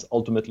crisis,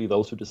 ultimately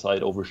those who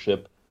decide over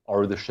ship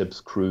are the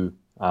ship's crew.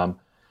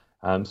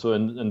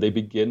 And they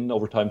begin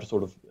over time to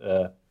sort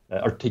of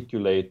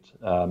articulate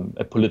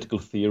a political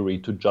theory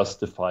to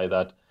justify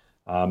that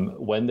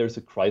when there's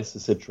a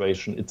crisis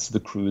situation, it's the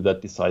crew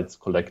that decides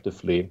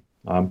collectively.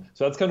 So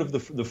that's kind of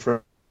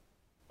the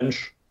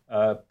French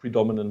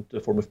predominant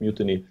form of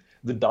mutiny.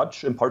 The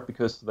Dutch, in part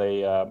because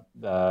they're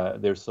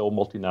so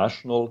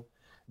multinational,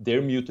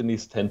 their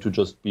mutinies tend to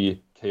just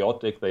be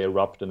chaotic. They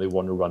erupt and they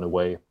want to run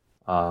away.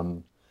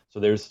 So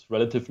there's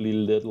relatively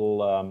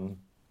little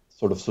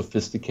sort of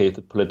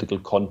sophisticated political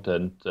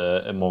content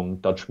among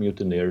Dutch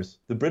mutineers.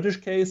 The British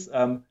case,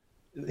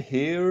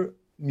 here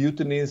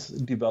mutinies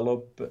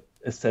develop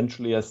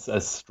essentially as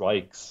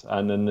strikes,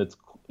 and then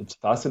it's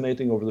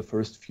fascinating over the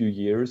first few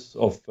years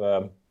of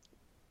the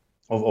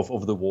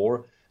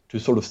war to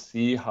sort of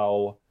see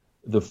how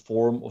the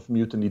form of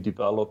mutiny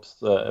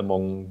develops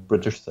among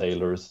British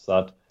sailors.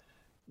 That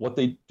what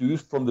they do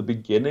from the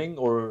beginning,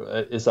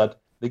 is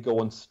that they go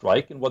on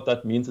strike, and what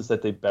that means is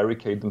that they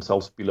barricade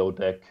themselves below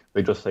deck.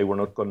 They just say, we're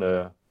not going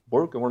to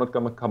work and we're not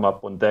going to come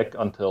up on deck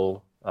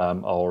until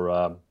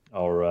our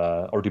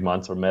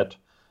demands are met.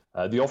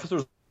 The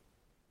officers,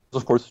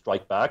 of course,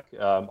 strike back,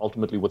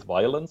 ultimately with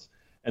violence.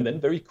 And then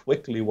very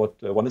quickly,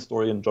 what one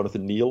historian,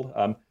 Jonathan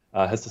Neal,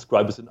 has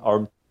described as an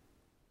armed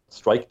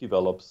strike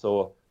develops.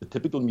 So the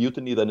typical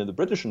mutiny then in the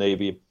British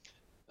Navy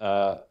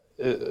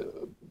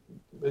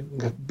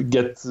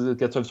gets a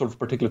sort of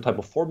particular type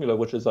of formula,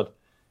 which is that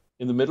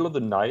in the middle of the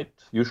night,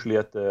 usually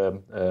at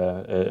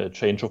a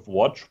change of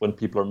watch when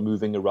people are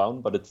moving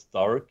around, but it's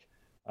dark,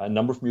 a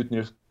number of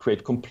mutineers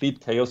create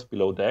complete chaos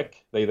below deck.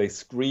 They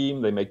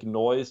scream, they make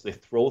noise, they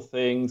throw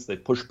things, they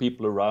push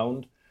people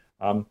around.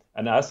 And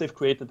as they've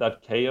created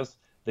that chaos,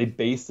 they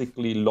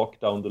basically lock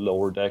down the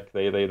lower deck.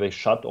 They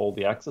shut all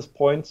the access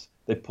points.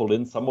 They pull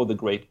in some of the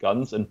great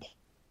guns and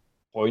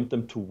point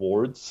them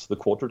towards the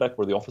quarterdeck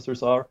where the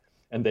officers are.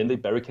 And then they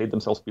barricade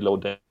themselves below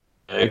deck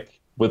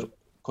with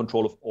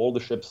control of all the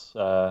ship's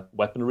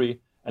weaponry,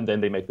 and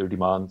then they make their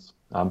demands.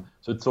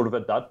 So it's sort of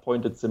at that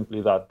point, it's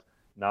simply that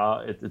now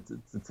it's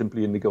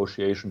simply a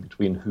negotiation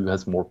between who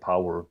has more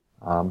power.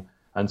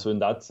 And so in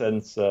that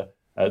sense,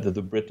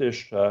 the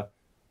British,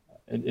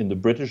 in the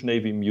British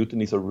Navy,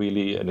 mutinies are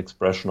really an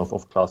expression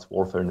of class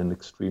warfare in an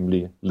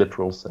extremely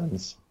literal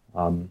sense.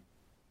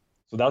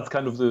 So that's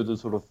kind of the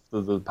sort of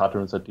the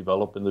patterns that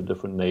develop in the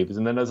different navies.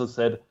 And then, as I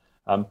said,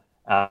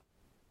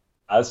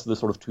 as the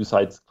sort of two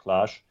sides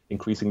clash,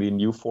 increasingly a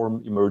new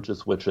form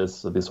emerges, which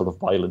is this sort of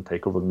violent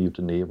takeover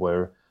mutiny,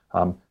 where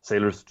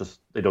sailors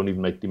they don't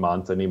even make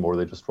demands anymore.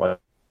 They just rise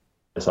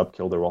up,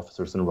 kill their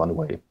officers, and run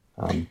away.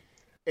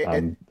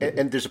 And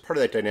there's a part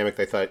of that dynamic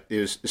that I thought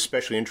is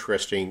especially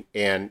interesting,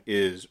 and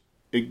is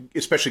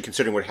especially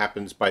considering what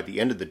happens by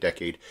the end of the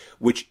decade,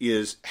 which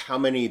is how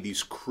many of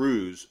these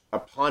crews,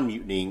 upon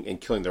mutinying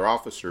and killing their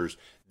officers,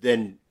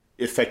 then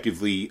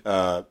effectively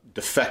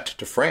defect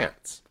to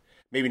France.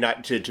 Maybe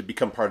not to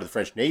become part of the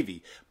French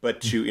Navy,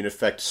 but to, in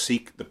effect,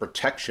 seek the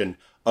protection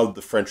of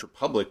the French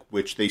Republic,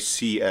 which they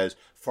see as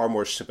far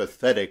more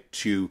sympathetic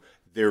to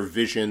their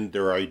vision,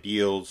 their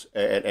ideals,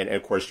 and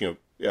of course,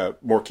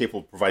 more capable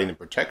of providing them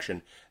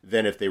protection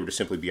than if they were to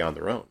simply be on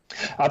their own.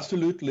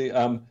 Absolutely.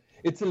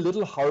 It's a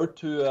little hard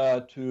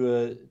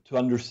to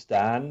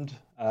understand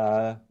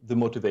the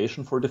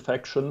motivation for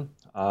defection.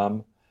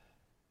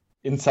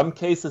 In some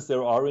cases,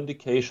 there are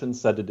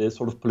indications that it is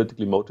sort of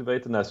politically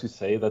motivated, and as you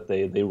say, that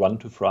they run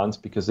to France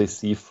because they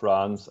see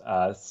France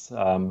as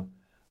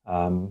an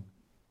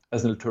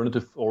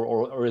alternative,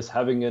 or as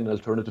having an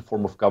alternative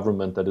form of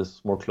government that is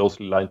more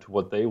closely aligned to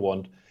what they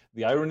want.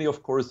 The irony,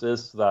 of course,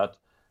 is that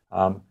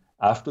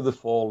after the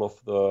fall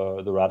of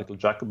the radical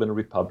Jacobin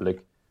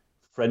Republic,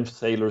 French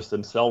sailors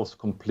themselves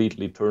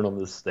completely turn on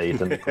the state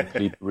and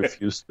completely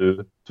refuse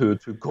to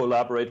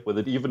collaborate with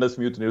it, even as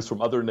mutineers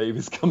from other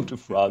navies come to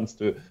France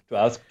to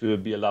ask to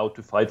be allowed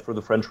to fight for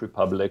the French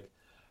Republic.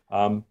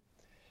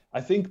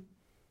 I think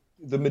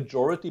the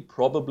majority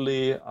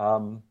probably...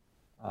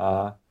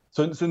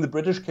 So in the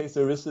British case,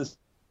 there is this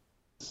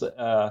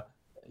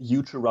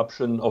huge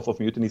eruption of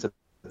mutinies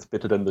that's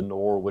bitter in the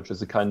Nore, which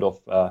is a kind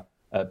of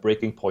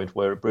breaking point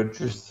where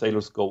British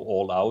sailors go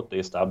all out. They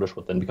establish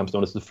what then becomes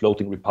known as the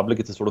Floating Republic.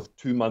 It's a sort of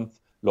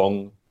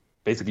 2-month-long,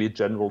 basically a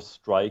general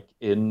strike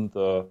in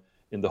the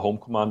home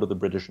command of the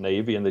British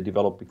Navy, and they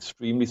develop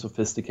extremely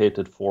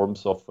sophisticated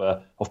forms of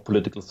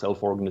political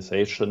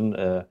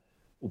self-organization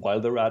while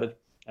they're at it.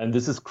 And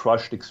this is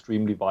crushed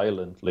extremely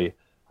violently.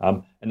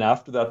 And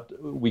after that,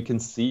 we can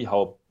see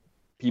how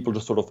people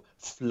just sort of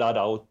flood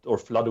out or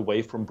flood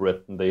away from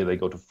Britain. They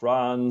go to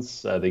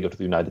France, they go to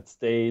the United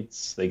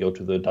States, they go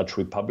to the Dutch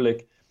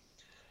Republic.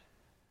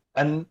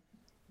 And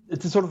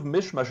it's a sort of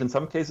mishmash. In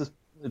some cases,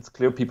 it's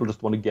clear people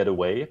just want to get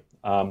away.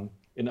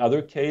 In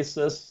other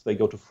cases, they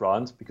go to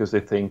France because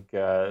they think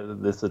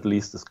this at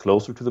least is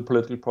closer to the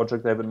political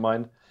project they have in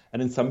mind.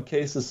 And in some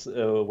cases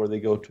where they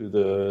go to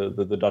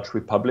the Dutch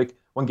Republic,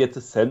 one gets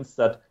a sense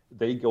that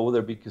they go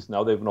there because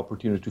now they have an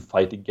opportunity to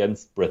fight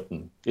against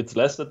Britain. It's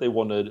less that they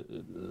want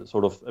to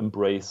sort of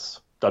embrace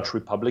Dutch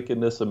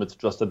republicanism. It's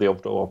just that they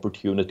have the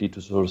opportunity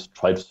to sort of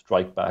try to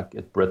strike back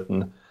at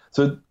Britain.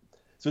 So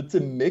it's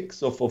a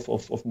mix of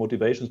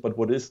motivations. But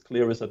what is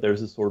clear is that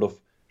there's a sort of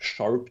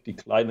sharp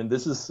decline. And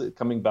this is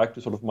coming back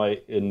to sort of my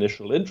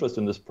initial interest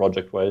in this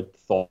project, where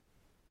I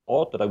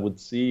thought that I would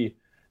see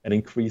an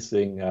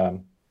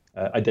increasing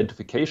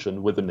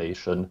identification with the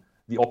nation.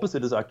 The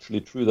opposite is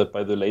actually true, that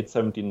by the late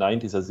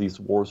 1790s, as these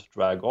wars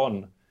drag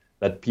on,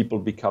 that people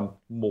become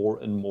more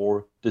and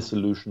more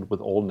disillusioned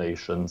with all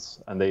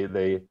nations. And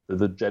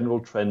the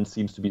general trend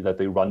seems to be that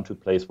they run to a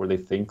place where they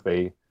think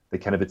they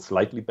can have it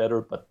slightly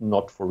better, but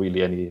not for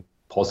really any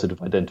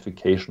positive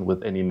identification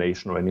with any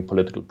nation or any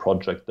political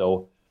project.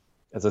 Though,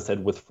 as I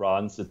said, with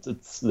France,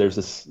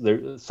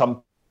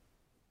 some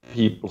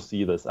people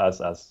see this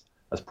as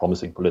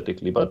promising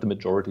politically, but the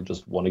majority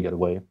just want to get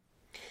away.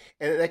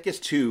 And that gets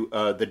to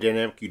the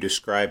dynamic you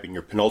describe in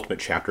your penultimate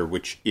chapter,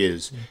 which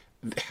is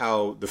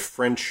how the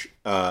French,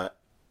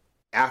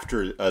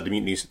 after the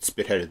mutinies at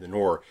Spithead and the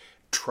Nore,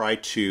 try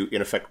to,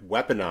 in effect,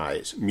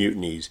 weaponize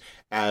mutinies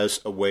as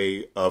a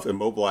way of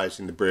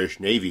immobilizing the British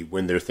Navy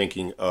when they're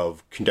thinking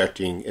of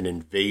conducting an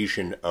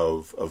invasion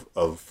of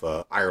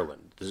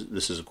Ireland.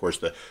 This is, of course,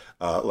 the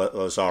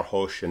Lazare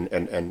Hoche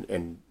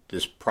and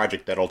this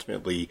project that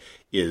ultimately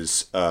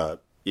is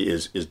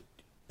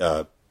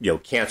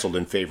canceled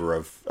in favor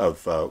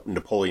of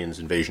Napoleon's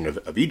invasion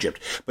of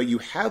Egypt. But you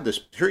have this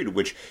period in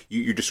which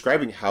you're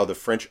describing how the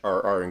French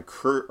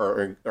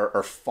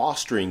are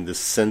fostering this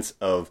sense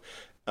of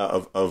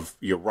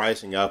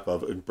rising up,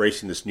 of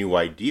embracing this new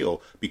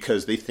ideal,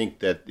 because they think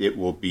that it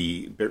will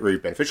be very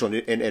beneficial.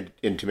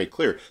 And to make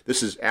clear,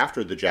 this is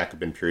after the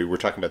Jacobin period. We're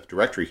talking about the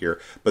Directory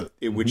here, but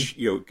which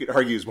you could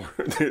argue is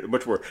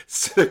much more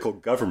cynical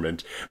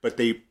government. But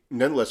they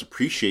nonetheless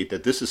appreciate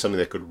that this is something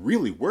that could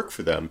really work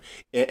for them,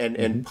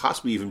 and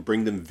possibly even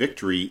bring them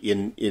victory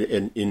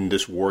in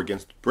this war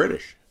against the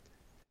British.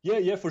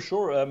 Yeah, for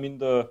sure. I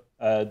mean,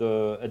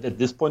 at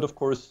this point, of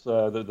course,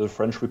 the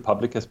French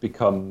Republic has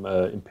become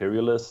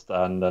imperialist,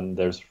 and then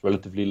there's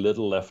relatively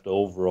little left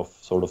over of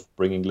sort of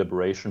bringing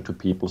liberation to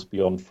peoples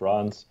beyond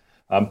France.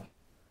 But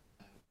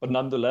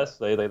nonetheless,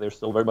 they're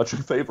still very much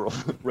in favor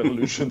of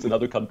revolutions in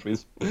other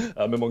countries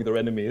among their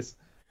enemies.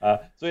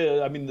 So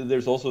yeah, I mean,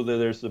 there's also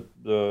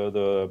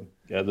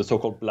the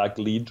so-called Black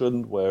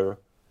Legion, where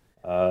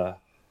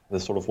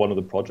there's sort of one of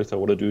the projects I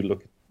want to do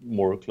look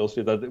more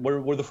closely, that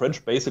where the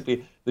French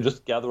basically, they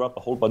just gather up a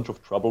whole bunch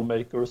of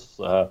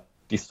troublemakers,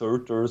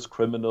 deserters,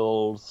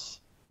 criminals,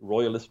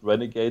 royalist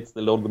renegades.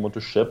 They load them onto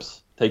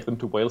ships, take them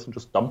to Wales, and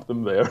just dump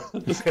them there.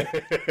 Just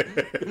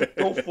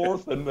go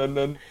forth and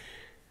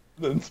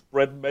then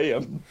spread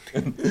mayhem.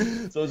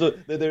 so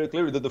they're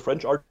clearly that the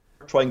French are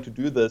trying to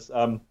do this.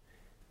 I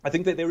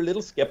think that they're a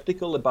little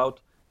skeptical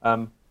about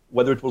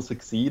whether it will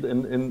succeed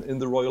in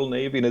the Royal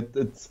Navy, and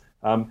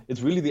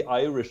it's really the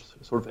Irish,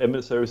 sort of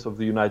emissaries of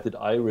the United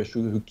Irish,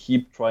 who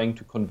keep trying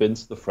to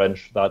convince the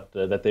French that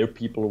their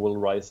people will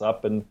rise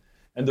up, and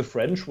the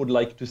French would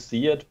like to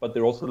see it, but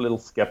they're also a little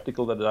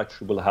skeptical that it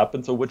actually will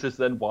happen. So, which is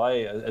then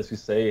why, as you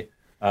say,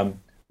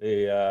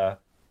 they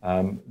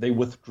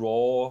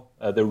withdraw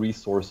their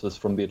resources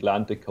from the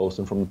Atlantic coast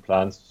and from the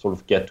plans to sort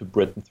of get to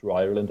Britain through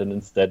Ireland, and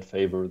instead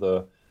favor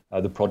the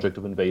project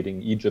of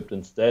invading Egypt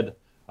instead.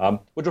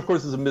 Which, of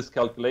course, is a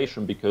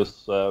miscalculation,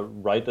 because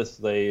right as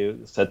they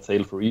set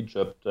sail for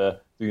Egypt, the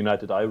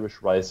United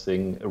Irish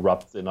Rising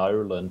erupts in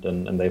Ireland,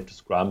 and they have to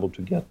scramble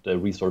to get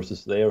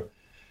resources there.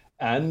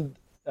 And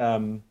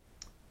the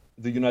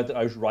United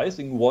Irish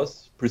Rising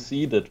was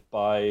preceded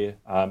by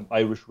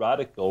Irish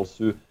radicals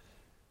who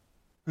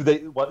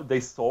they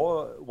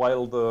saw,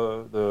 while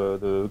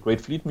the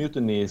Great Fleet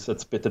mutinies at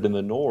Spithead and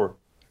the Nore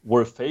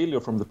were a failure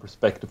from the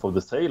perspective of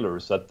the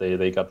sailors, that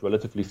they got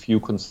relatively few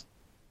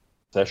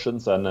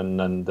concessions,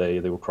 and they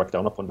were cracked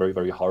down upon very,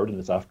 very hard in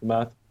its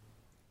aftermath.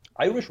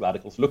 Irish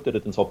radicals looked at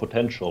it and saw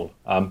potential.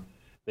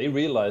 They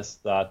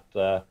realized that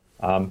the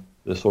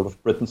sort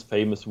of Britain's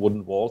famous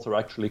wooden walls are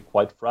actually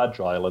quite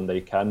fragile, and they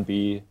can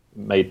be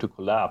made to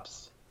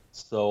collapse.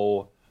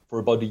 So for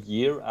about a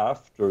year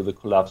after the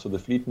collapse of the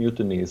fleet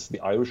mutinies,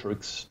 the Irish are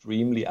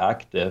extremely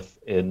active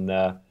in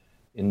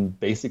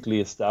basically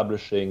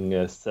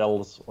establishing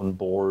cells on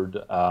board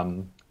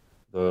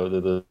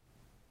the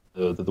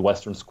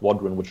Western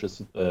Squadron, which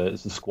is a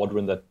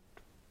squadron that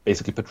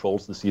basically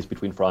patrols the seas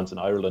between France and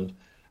Ireland.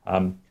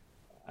 And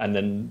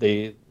then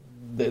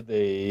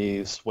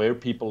they swear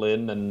people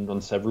in, and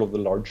on several of the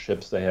large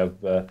ships they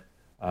have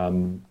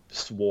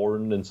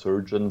sworn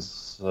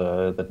insurgents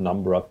that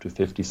number up to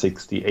 50,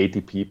 60,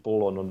 80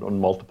 people on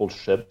multiple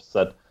ships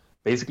that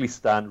basically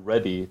stand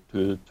ready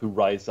to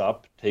rise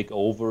up, take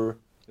over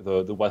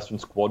the Western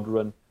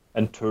Squadron,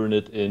 and turn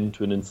it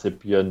into an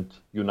incipient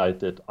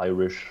United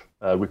Irish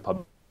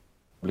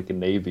Republican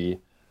Navy.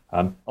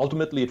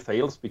 Ultimately, it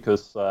fails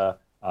because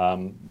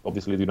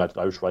obviously the United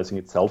Irish Rising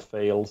itself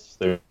fails.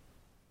 There's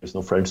there's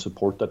no French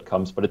support that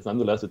comes, but it's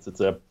nonetheless it's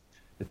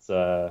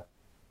a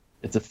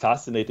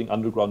fascinating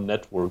underground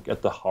network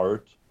at the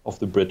heart of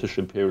the British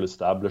imperial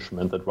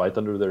establishment. That right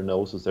under their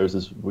noses there's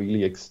this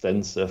really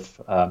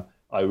extensive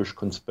Irish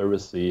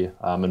conspiracy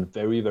and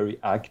very, very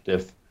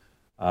active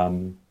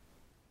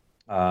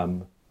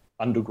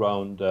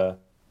underground,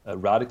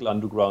 radical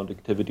underground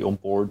activity on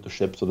board the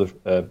ships of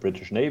the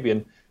British Navy.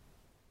 And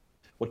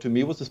what to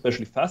me was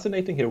especially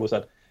fascinating here was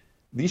that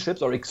these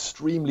ships are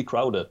extremely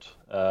crowded.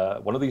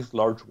 One of these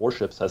large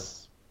warships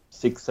has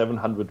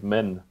 600-700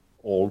 men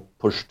all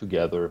pushed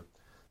together.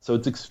 So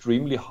it's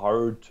extremely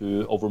hard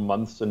to, over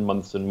months and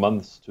months and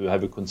months, to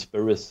have a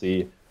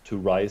conspiracy to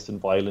rise in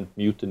violent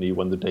mutiny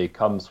when the day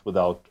comes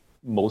without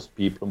most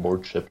people on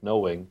board ship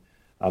knowing.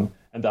 And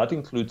that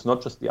includes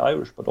not just the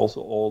Irish, but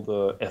also all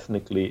the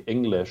ethnically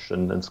English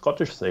and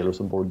Scottish sailors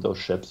on board those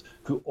ships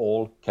who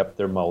all kept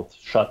their mouths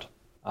shut.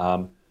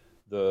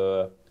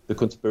 The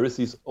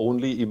conspiracies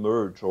only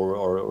emerge, or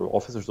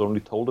officers are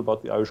only told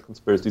about the Irish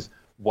conspiracies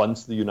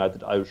once the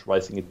United Irish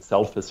Rising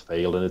itself has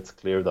failed and it's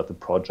clear that the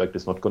project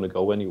is not going to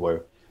go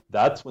anywhere.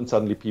 That's when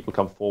suddenly people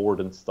come forward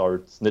and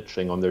start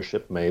snitching on their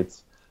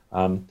shipmates.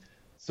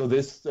 So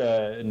this,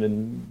 and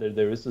then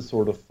there is a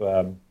sort of,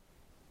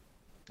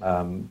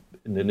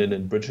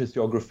 in British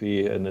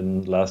geography and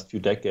in the last few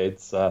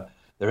decades,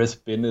 there has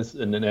been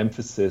an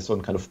emphasis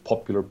on kind of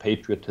popular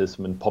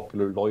patriotism and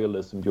popular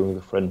loyalism during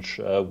the French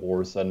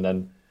wars. And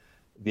then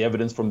the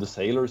evidence from the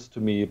sailors, to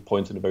me,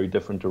 points in a very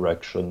different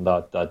direction,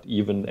 that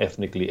even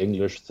ethnically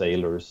English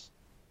sailors,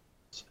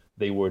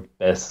 they were at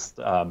best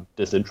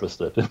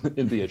disinterested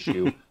in the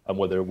issue and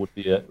whether it would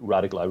be a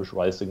radical Irish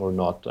rising or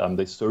not.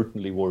 They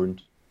certainly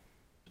weren't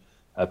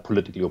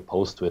politically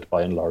opposed to it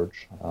by and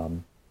large.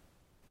 But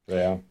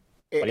yeah,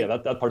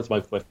 that part is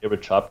my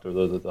favorite chapter.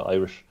 The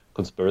Irish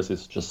conspiracy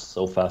is just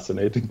so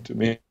fascinating to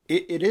me.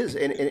 It is,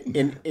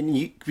 and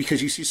you,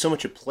 because you see so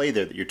much at play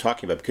there that you're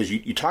talking about, because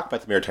you talk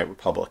about the Maritime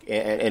Republic,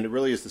 and it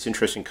really is this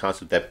interesting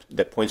concept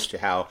that points to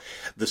how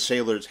the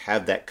sailors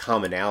have that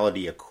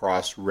commonality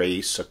across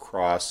race,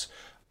 across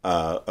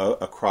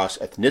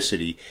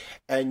ethnicity,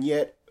 and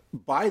yet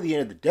by the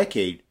end of the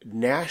decade,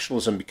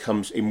 nationalism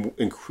becomes an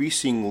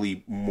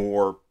increasingly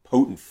more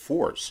potent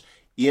force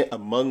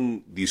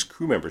among these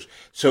crew members.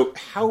 So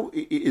how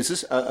is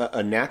this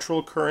a natural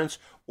occurrence,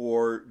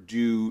 or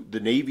do the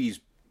navies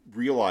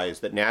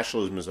realize that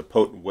nationalism is a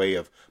potent way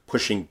of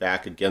pushing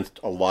back against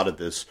a lot of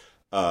this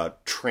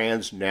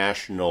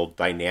transnational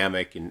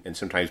dynamic and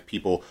sometimes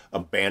people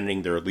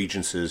abandoning their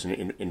allegiances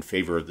in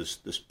favor of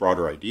this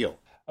broader ideal?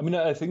 I mean,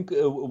 I think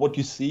what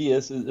you see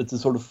is it's a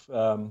sort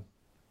of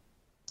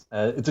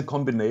it's a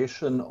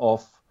combination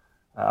of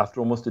after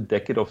almost a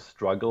decade of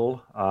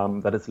struggle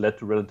that has led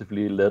to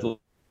relatively little,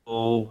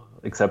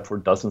 except for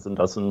dozens and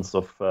dozens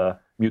of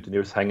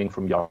mutineers hanging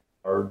from yard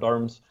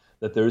arms,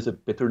 that there is a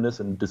bitterness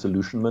and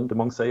disillusionment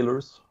among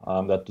sailors,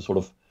 that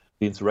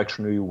the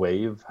insurrectionary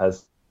wave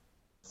has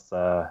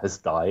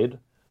died.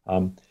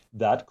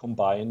 That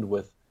combined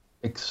with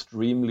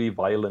extremely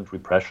violent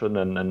repression,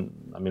 and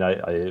I mean,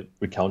 I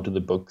recount in the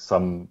book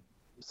some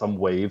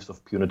waves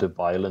of punitive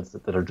violence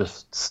that are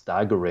just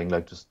staggering,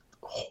 like just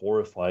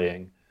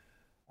horrifying.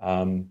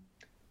 And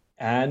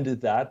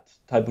that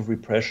type of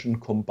repression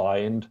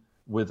combined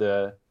with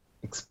a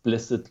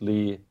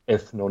explicitly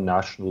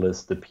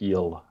ethno-nationalist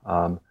appeal.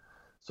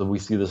 So we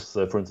see this,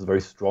 for instance,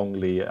 very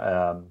strongly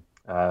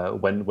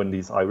when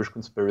these Irish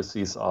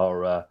conspiracies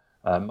are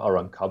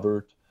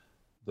uncovered.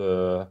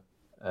 The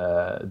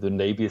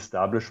Navy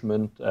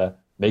establishment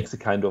makes a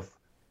kind of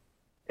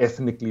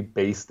ethnically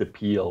based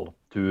appeal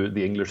to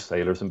the English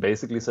sailors and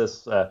basically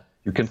says,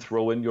 you can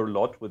throw in your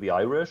lot with the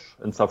Irish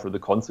and suffer the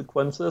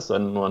consequences.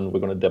 And we're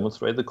going to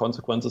demonstrate the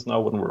consequences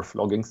now when we're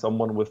flogging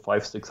someone with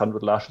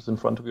 500-600 lashes in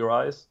front of your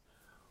eyes.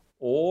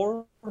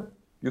 Or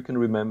you can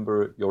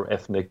remember your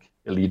ethnic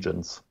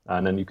allegiance,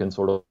 and then you can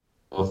sort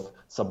of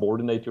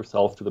subordinate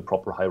yourself to the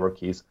proper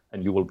hierarchies,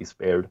 and you will be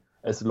spared,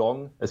 as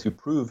long as you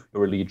prove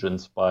your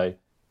allegiance by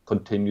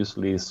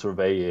continuously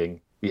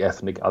surveying the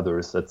ethnic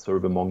others that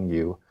serve among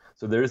you.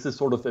 So there is this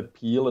sort of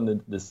appeal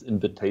and this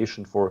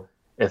invitation for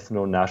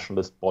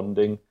ethno-nationalist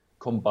bonding,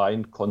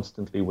 combined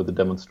constantly with the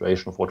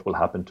demonstration of what will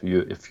happen to you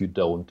if you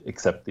don't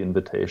accept the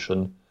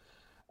invitation.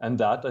 And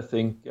that, I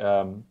think,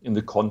 in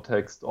the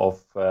context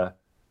of a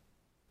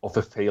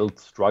failed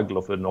struggle,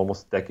 of an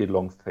almost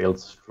decade-long failed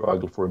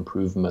struggle for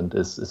improvement,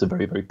 is a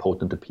very, very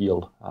potent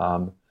appeal.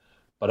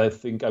 But I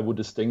think I would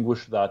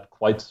distinguish that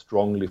quite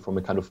strongly from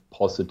a kind of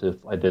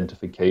positive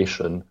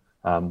identification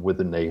with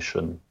the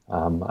nation,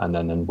 and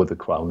then with the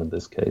crown in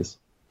this case.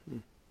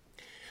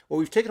 Well,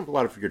 we've taken up a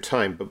lot of your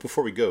time, but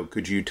before we go,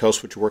 could you tell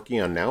us what you're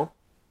working on now?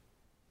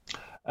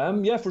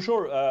 Yeah, for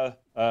sure.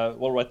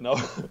 Well, right now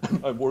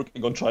I'm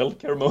working on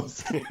childcare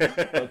mostly,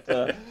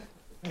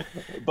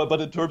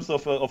 but in terms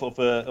of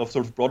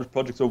sort of broader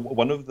projects, so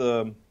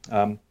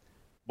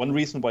one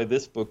reason why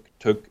this book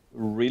took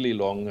really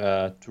long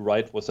to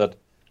write was that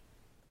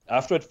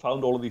after I'd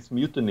found all of these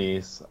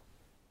mutinies,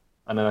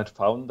 and then I'd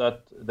found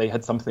that they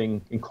had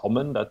something in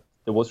common, that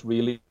there was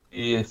really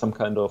some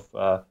kind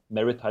of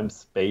maritime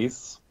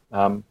space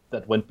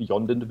that went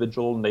beyond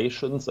individual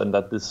nations, and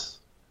that this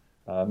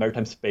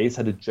maritime space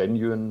had a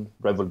genuine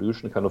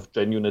revolution, a kind of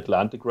genuine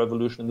Atlantic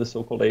revolution in the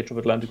so-called Age of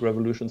Atlantic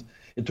Revolutions.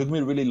 It took me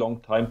a really long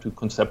time to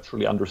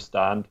conceptually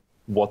understand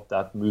what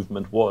that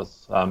movement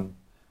was.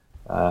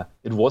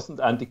 It wasn't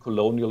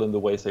anti-colonial in the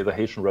way, say, the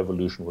Haitian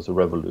Revolution was a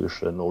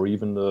revolution, or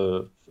even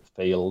the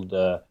failed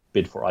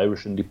bid for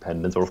Irish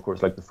independence, or of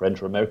course like the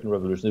French or American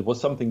Revolution. It was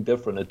something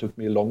different. It took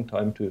me a long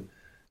time to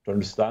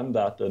understand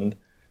that. And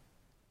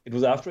it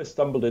was after I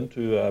stumbled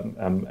into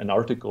an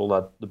article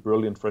that the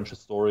brilliant French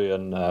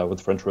historian with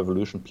the French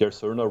Revolution, Pierre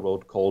Serna,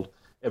 wrote called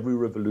 "Every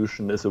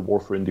Revolution is a War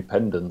for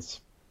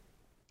Independence,"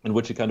 in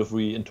which he kind of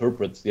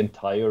reinterprets the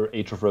entire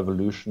Age of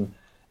Revolution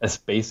as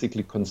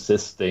basically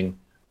consisting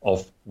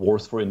of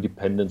wars for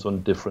independence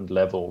on different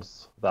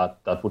levels. That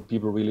what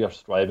people really are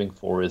striving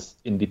for is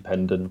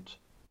independent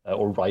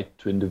or right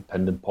to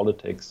independent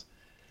politics.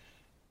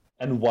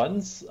 And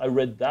once I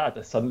read that,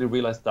 I suddenly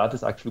realized that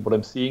is actually what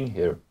I'm seeing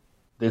here.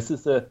 This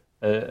is an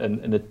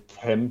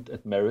attempt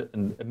at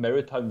a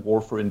maritime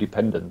war for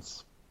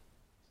independence.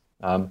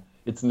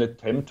 It's an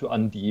attempt to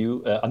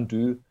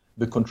undo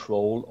the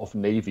control of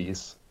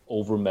navies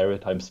over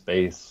maritime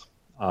space,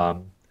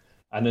 and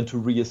then to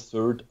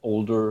reassert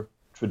older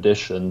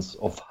traditions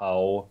of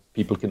how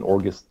people can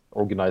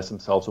organize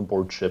themselves on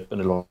board ship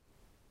and along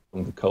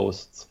the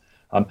coasts.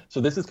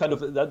 So this is kind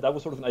of, that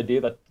was sort of an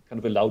idea that kind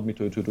of allowed me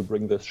to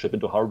bring this ship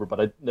into harbor,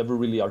 but I never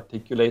really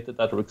articulated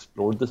that or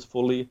explored this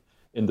fully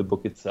in the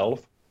book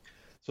itself.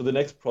 So the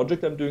next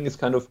project I'm doing is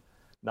kind of,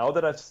 now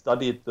that I've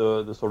studied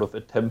the sort of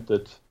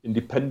attempted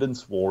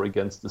independence war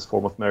against this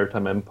form of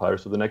maritime empire,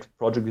 so the next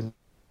project is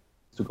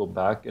to go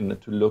back and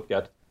to look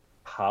at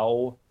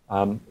how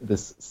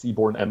this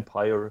seaborne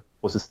empire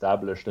was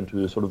established, and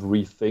to sort of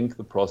rethink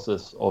the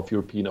process of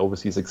European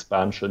overseas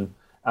expansion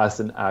as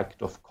an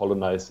act of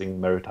colonizing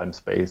maritime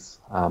space.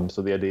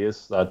 So the idea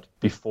is that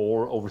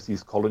before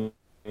overseas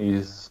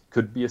colonies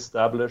could be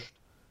established,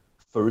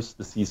 first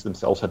the seas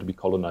themselves had to be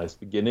colonized,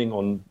 beginning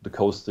on the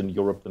coasts in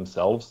Europe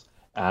themselves,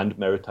 and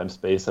maritime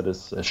space that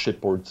is a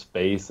shipboard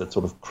space that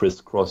sort of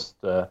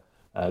crisscrossed the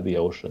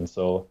ocean.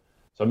 So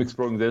I'm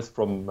exploring this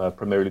from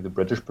primarily the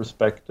British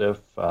perspective,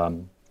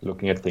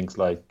 looking at things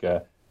like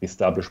the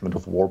establishment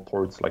of war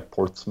ports like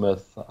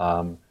Portsmouth.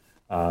 I'm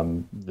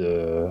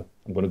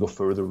going to go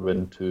further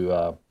into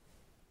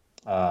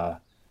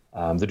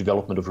the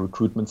development of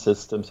recruitment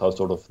systems, how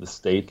sort of the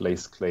state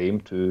lays claim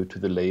to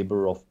the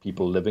labor of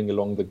people living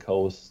along the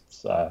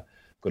coasts. I'm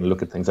going to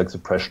look at things like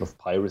suppression of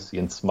piracy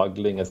and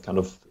smuggling as kind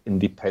of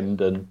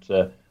independent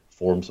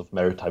forms of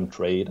maritime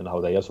trade, and how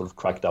they are sort of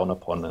cracked down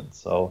upon it.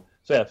 So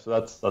that's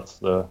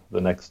the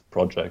next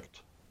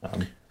project.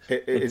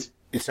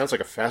 It sounds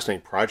like a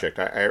fascinating project.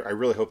 I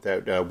really hope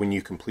that when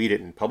you complete it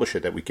and publish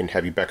it, that we can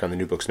have you back on the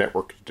New Books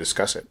Network to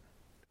discuss it.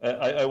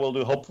 I will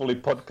do. Hopefully,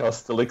 podcasts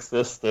still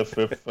exist if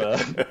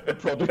the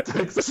project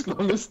takes as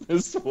long as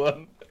this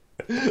one.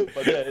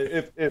 But yeah,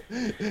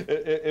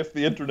 if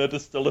the internet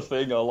is still a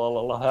thing,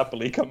 I'll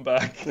happily come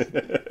back.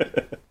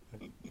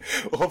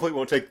 Well, hopefully, it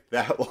won't take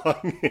that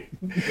long.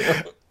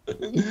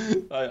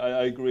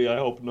 I agree. I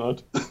hope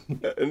not.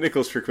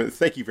 Nicholas Frykman,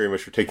 thank you very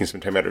much for taking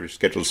some time out of your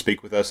schedule to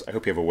speak with us. I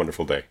hope you have a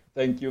wonderful day.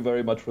 Thank you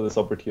very much for this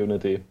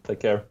opportunity. Take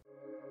care.